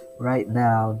right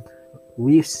now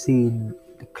we've seen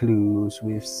the clues,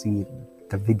 we've seen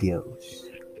the videos,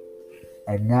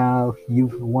 And now you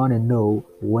want to know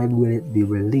when will it be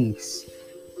released.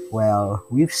 Well,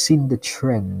 we've seen the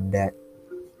trend that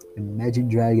Imagine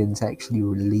Dragons actually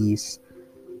release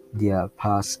their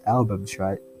past albums,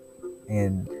 right?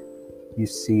 And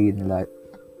you've seen like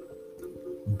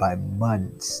by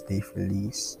months they've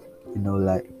released,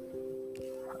 like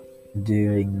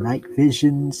during Night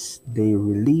Visions they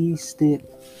released it,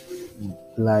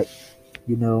 like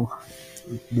you know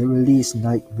they released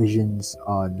Night Visions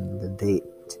on the date,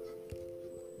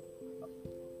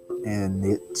 and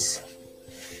it's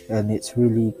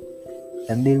really,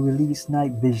 and they released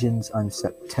Night Visions on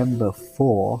September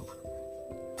 4,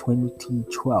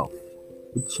 2012,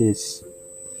 which is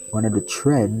one of the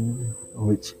trend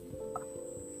which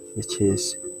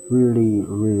is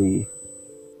really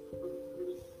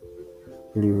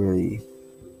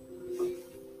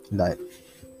like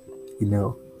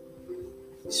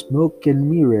Smoke and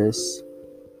Mirrors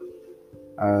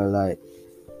are like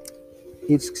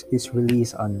it's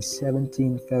released on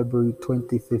 17 February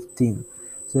 2015.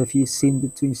 So if you've seen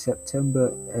between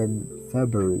September and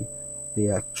February, they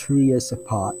are 3 years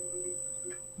apart,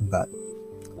 but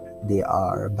they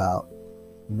are about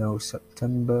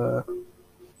September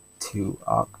to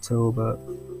October,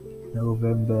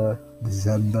 November,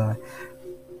 December,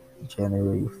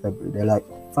 January, February. They're like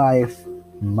 5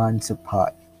 months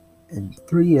apart, and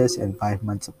 3 years and 5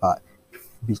 months apart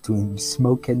between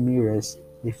Smoke and Mirrors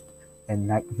and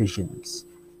Night Visions.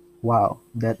 Wow,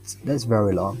 that's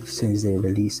very long since they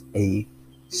released a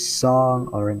song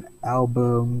or an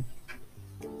album.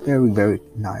 Very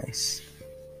nice.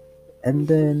 And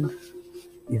then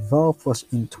Evolve was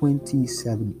in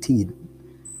 2017,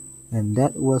 and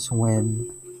that was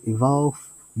when Evolve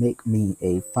make me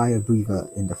a fire breather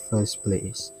in the first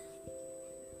place.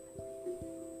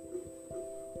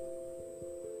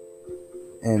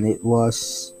 And it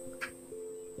was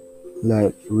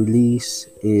like released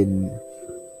in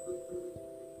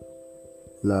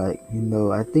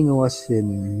I think it was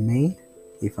in May,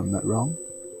 if I'm not wrong.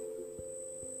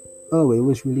 Oh, it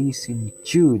was released in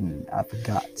June, I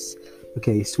forgot.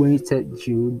 Okay, 23rd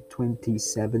June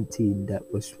 2017, that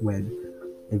was when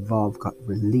Evolve got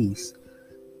released.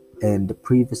 And the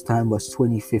previous time was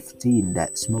 2015,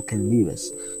 that Smoke and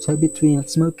Mirrors. So between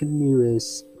Smoke and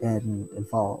Mirrors and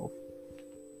Evolve,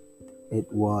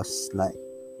 it was like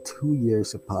 2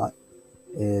 years apart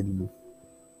in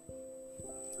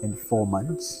 4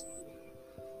 months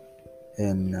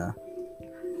and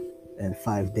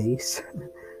 5 days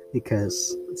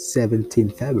because 17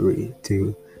 February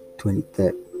to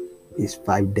 23rd is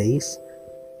 5 days,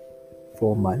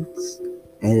 4 months,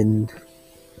 and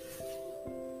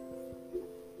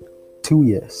 2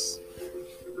 years.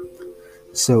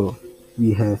 So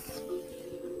we have,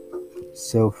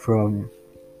 from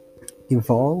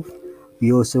Evolve,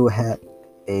 we also had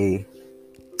a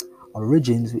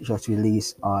Origins, which was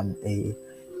released on a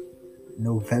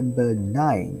November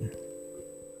 9,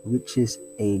 which is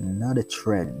another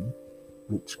trend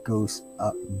which goes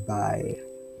up by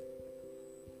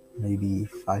maybe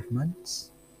 5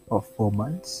 months or 4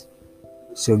 months.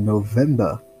 So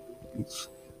November, it's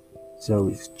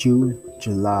June,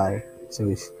 July. So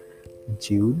it's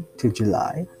June to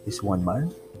July is 1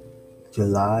 month.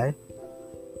 July,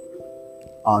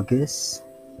 August,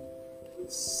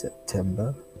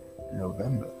 September,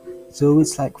 November. So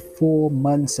it's like 4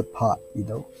 months apart,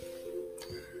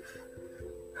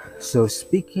 So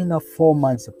speaking of 4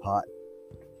 months apart,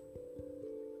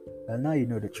 and now you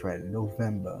know the trend,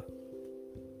 November.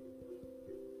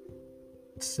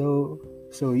 So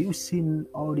you've seen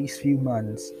all these few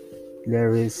months,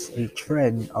 there is a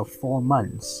trend of 4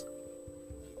 months.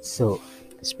 So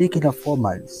speaking of 4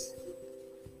 months,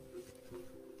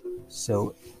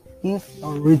 so if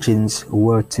Origins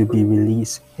were to be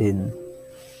released in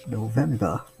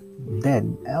November,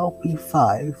 then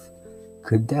LP5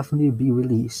 could definitely be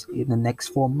released in the next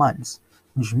 4 months,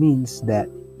 which means that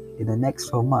in the next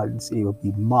 4 months it will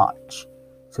be March.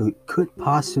 So it could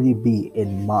possibly be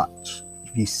in March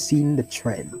if you've seen the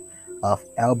trend of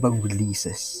album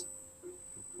releases.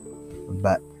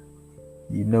 But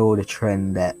you know the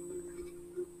trend that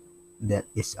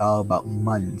is all about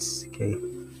months, okay?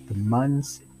 The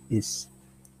months is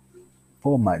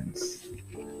 4 months.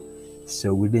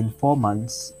 So within 4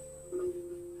 months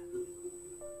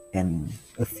and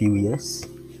a few years,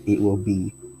 it will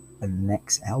be a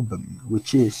next album,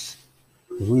 which is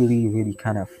really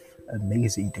kind of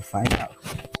amazing to find out.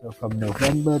 So from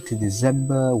November to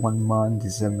December, 1 month,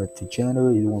 December to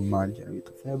January is 1 month, January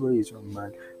to February is 1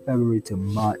 month, February to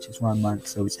March is 1 month,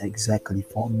 so it's exactly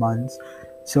 4 months.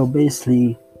 So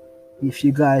basically, if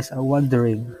you guys are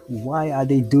wondering why are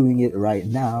they doing it right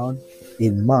now,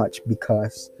 in March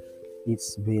because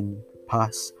it's been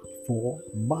past 4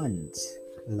 months,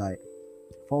 like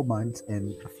 4 months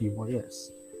and a few more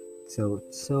years. So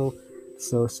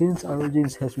since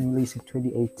Origins has been released in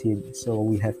 2018, so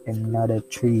we have another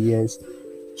 3 years,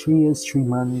 3 years, 3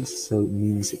 months. So it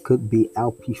means it could be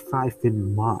LP5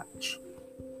 in March,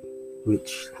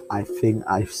 which I think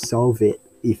I've solved it.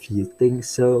 If you think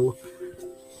so,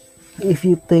 if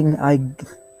you think I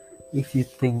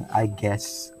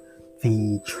guess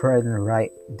the trend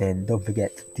right, then don't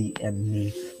forget to DM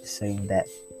me saying that,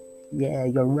 yeah,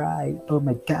 you're right. Oh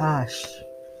my gosh,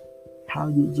 how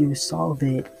did you solve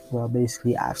it? Well,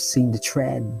 basically, I've seen the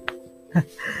trend.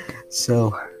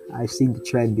 So I've seen the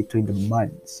trend between the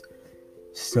months.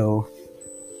 So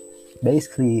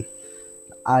basically,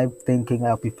 I'm thinking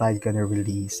LP5 is gonna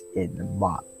release in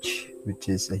March, which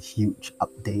is a huge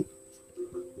update.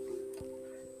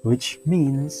 Which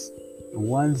means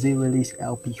once they release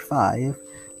LP5,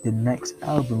 the next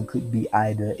album could be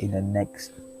either in the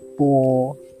next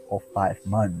 4 or 5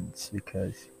 months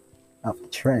because of the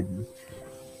trend.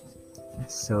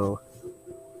 So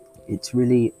it's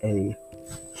really a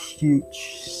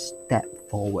huge step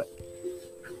forward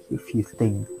if you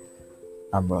think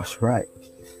I was right.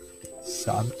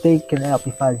 So I'm thinking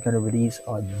LP5 is gonna release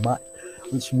on March,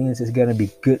 which means it's gonna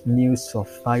be good news for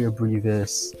fire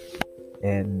breathers.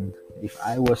 And if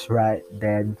I was right,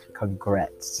 then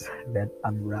congrats, then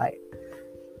I'm right.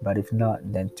 But if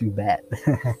not, then too bad.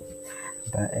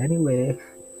 But anyway,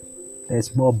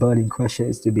 there's more burning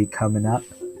questions to be coming up,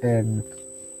 and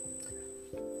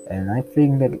I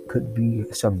think that it could be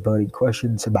some burning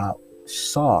questions about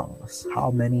songs.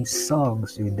 How many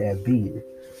songs will there be?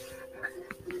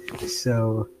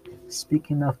 So,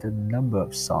 speaking of the number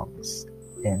of songs,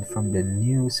 and from the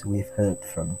news we've heard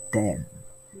from Dan,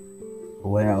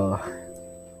 well,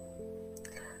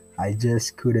 I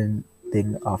just couldn't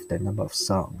think of the number of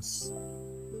songs,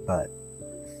 but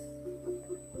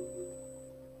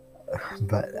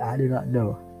I do not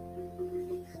know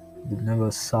the number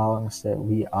of songs that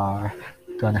we are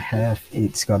gonna have.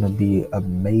 It's gonna be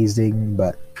amazing,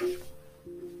 but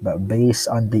based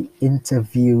on the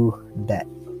interview that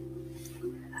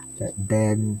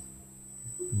Dan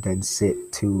said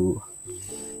to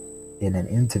in an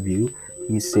interview,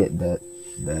 he said that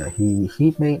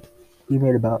he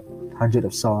made about 100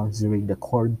 of songs during the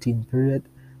quarantine period,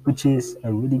 which is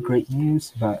a really great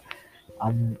news. But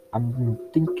I'm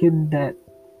thinking that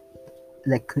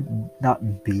could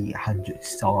not be 100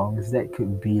 songs. That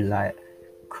could be like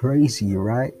crazy,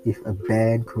 right? If a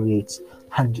band creates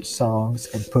 100 songs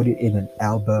and put it in an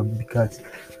album, because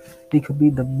they could be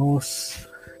the most.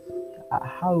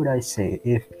 How would I say?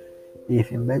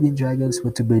 If Imagine Dragons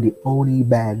were to be the only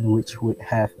band which would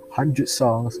have 100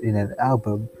 songs in an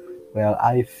album, well,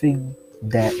 I think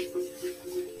that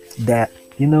that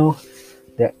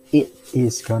it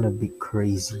is gonna be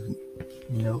crazy.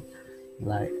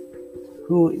 Like,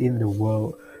 who in the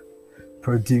world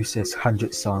produces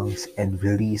 100 songs and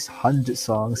release 100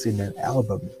 songs in an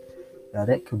album? Now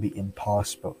that could be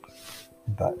impossible.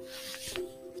 But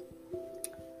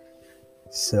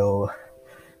so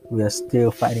we are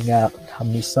still finding out how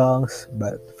many songs,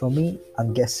 but for me,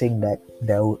 I'm guessing that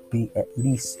there would be at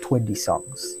least 20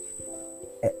 songs.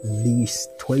 At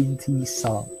least 20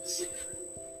 songs.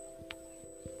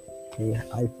 Okay,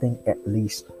 I think at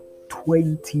least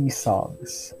 20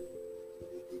 songs.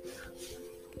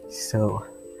 So,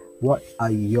 what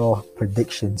are your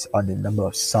predictions on the number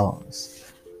of songs?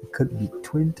 It could be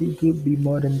 20, could be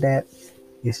more than that.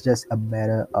 It's just a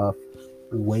matter of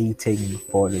waiting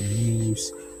for the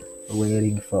news,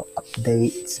 waiting for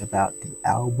updates about the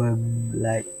album.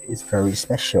 Like, it's very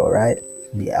special, right?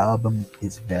 The album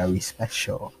is very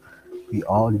special. We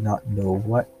all do not know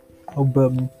what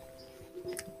album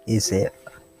is it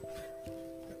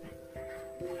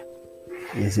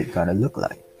gonna look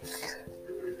like.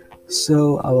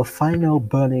 So our final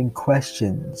burning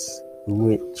questions,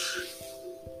 which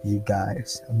you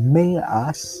guys may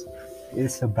ask,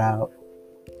 is about,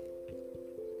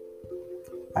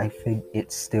 I think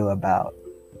it's still about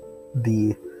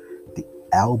the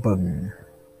album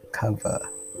cover.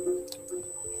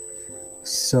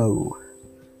 So,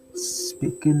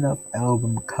 speaking of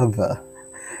album cover,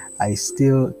 I'm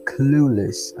still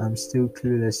clueless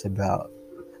about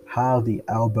how the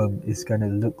album is gonna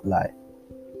look like,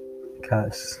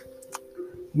 because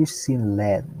we've seen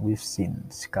land, we've seen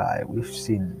sky, we've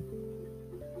seen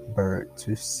birds,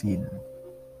 we've seen,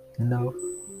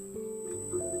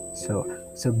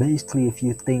 so basically, if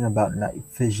you think about night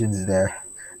visions,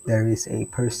 there is a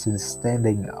person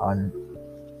standing on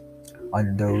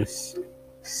those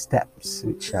steps,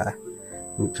 which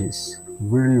is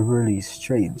really, really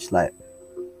strange. Like,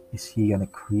 is he gonna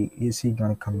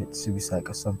commit suicide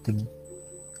or something?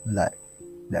 Like,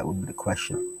 that would be the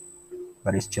question.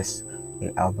 But it's just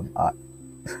a album art.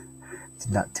 Do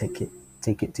not take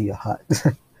it to your heart.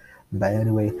 But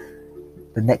anyway,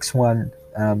 the next one,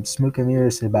 Smoke and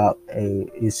Mirrors,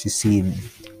 is you see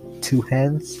two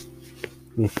hands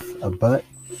with a bird,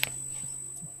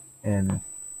 and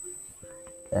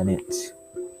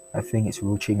I think it's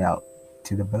reaching out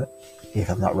to the bird, if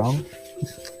I'm not wrong.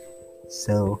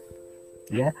 So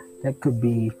yeah, that could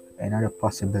be another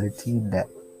possibility that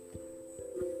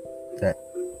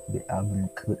the album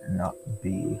could not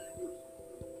be.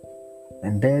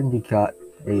 And then we got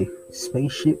a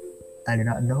spaceship. I do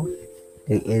not know,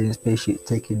 a alien spaceship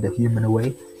taking the human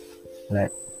away.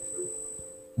 Like,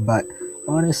 but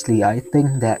honestly, I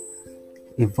think that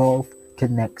Evolve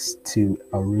connects to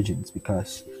Origins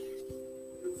because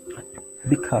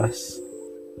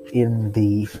in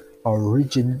the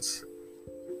Origins,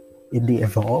 in the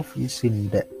Evolve, you seen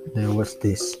that there was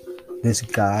this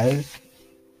guy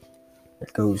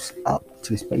that goes up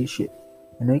to a spaceship.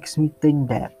 It makes me think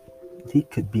that he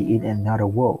could be in another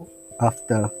world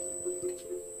after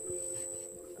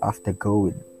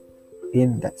going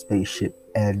in that spaceship.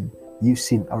 And you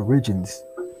seen Origins,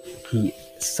 he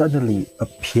suddenly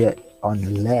appeared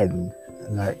on land,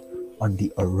 like on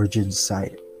the Origin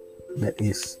side. That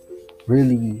is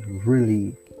really,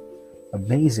 really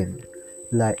amazing.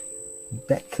 Like,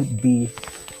 that could be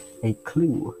a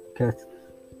clue,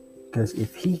 because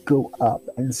if he go up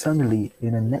and suddenly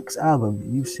in the next album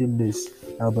you've seen this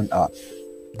album art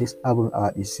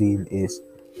you seen is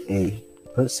a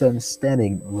person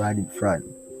standing right in front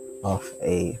of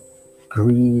a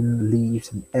green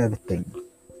leaves and everything.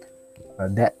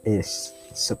 That is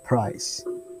surprise,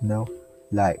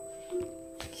 like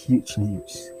huge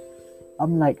news.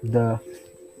 I'm like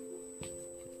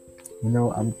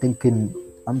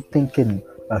I'm thinking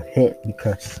ahead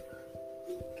because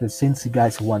since you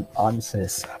guys want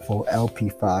answers for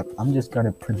LP5, I'm just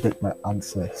gonna predict my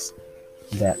answers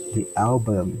that the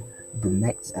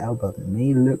next album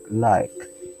may look like,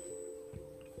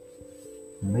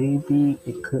 maybe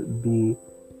it could be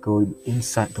going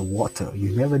inside the water. You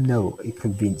never know, it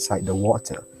could be inside the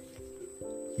water.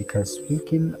 Because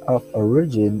speaking of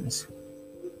Origins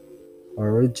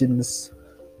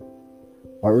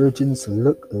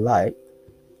look like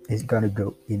it's gonna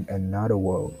go in another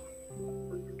world.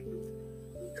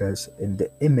 Because in the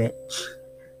image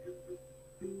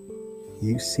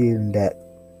you seen that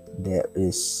there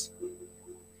is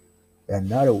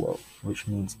another world, which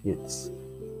means it's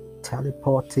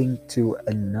teleporting to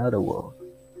another world.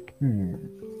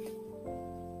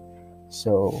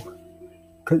 So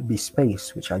could be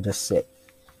space, which I just said.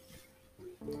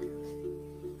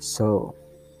 So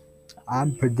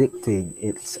I'm predicting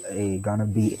it's gonna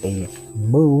be a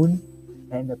moon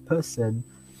and a person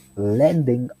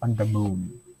landing on the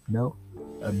moon.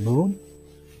 A moon,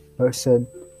 person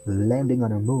landing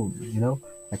on a moon,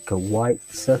 like a white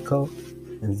circle,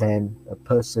 and then a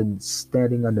person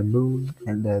standing on the moon,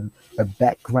 and then a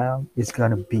background is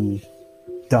gonna be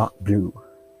dark blue.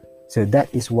 So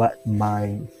that is what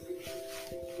my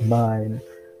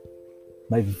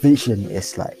vision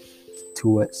is like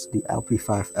towards the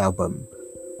LP5 album.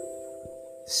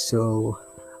 So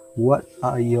what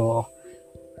are your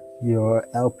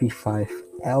LP5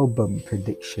 album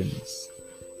predictions?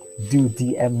 Do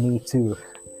DM me too.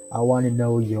 I want to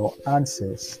know your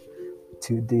answers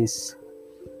to these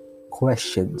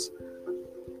questions.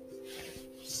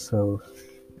 So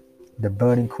the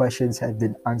burning questions have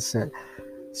been answered.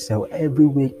 So every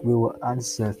week we will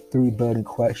answer 3 burning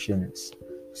questions.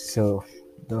 So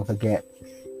don't forget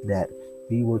that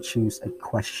we will choose a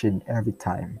question every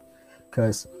time,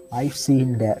 because I've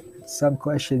seen that some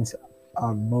questions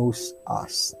are most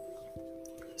asked.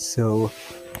 So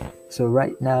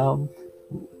right now,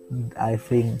 I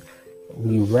think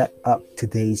we wrap up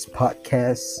today's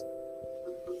podcast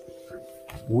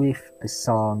with a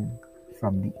song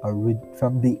from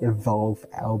the Evolve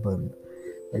album,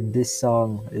 and this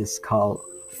song is called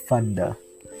Thunder.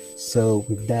 So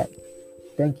with that,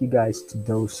 thank you guys to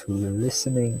those who are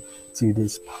listening to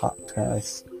this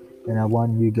podcast, and I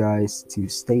want you guys to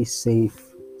stay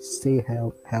safe, stay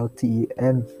healthy,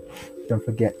 and don't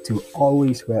forget to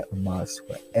always wear a mask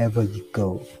wherever you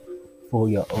go for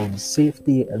your own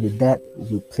safety. And with that,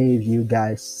 we'll play you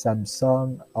guys some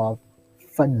song of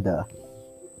Thunder.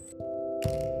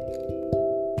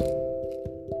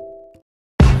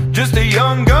 Just a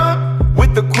young gun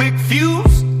with a quick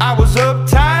fuse. I was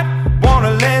uptight,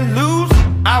 wanna let loose.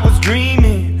 I was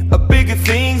dreaming of bigger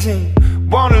things and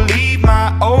wanna leave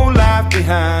my old life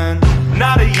behind.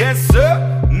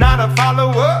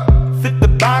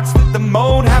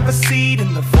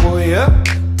 Oh yeah,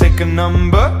 take a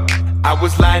number. I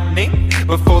was lightning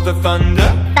before the thunder.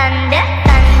 Thunder,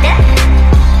 thunder,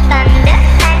 thunder,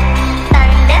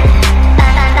 thunder,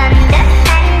 thunder,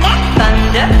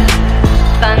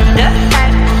 thunder,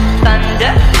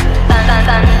 thunder, thunder,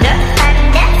 thunder,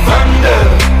 Thunder,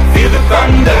 feel the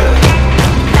thunder.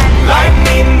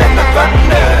 Lightning and the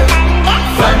thunder.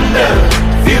 Thunder,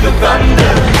 feel the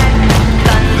thunder.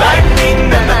 Lightning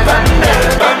and the thunder.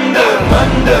 Thunder,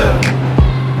 thunder,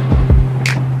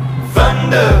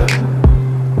 thunder.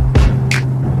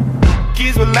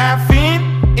 Kids were laughing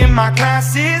in my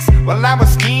classes while I was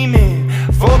scheming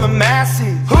for the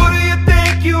masses. Who do you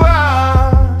think you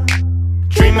are?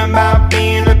 Dreaming about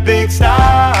being a big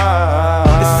star.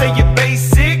 They say you're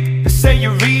basic, they say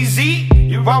you're easy.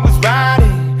 You're always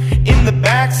riding in the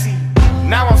backseat.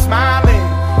 Now I'm smiling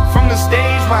from the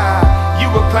stage while you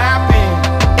were clapping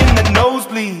in the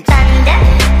nosebleeds. thunder,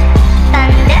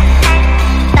 thunder,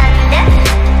 thunder,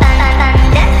 thunder,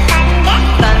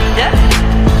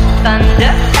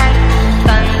 thunder,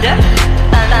 thunder,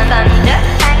 thunder, thunder,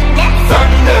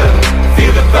 Thunder,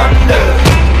 feel the thunder.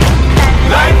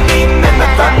 Lightning and the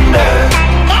thunder.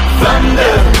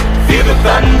 Thunder, feel the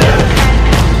thunder.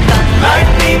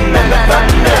 Lightning and the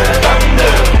thunder.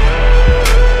 Thunder.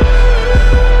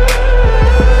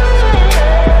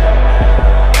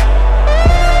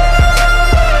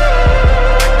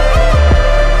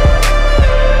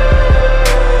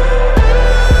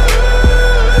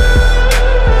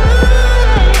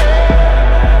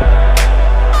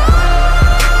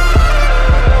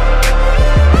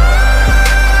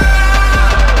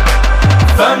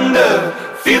 Thunder,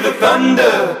 feel the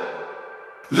thunder.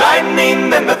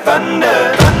 Lightning and the thunder.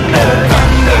 Thunder,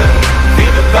 thunder,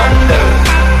 feel the thunder.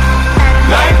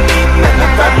 Lightning and the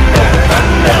thunder.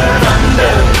 Thunder,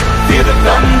 thunder, feel the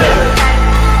thunder.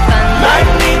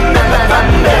 Lightning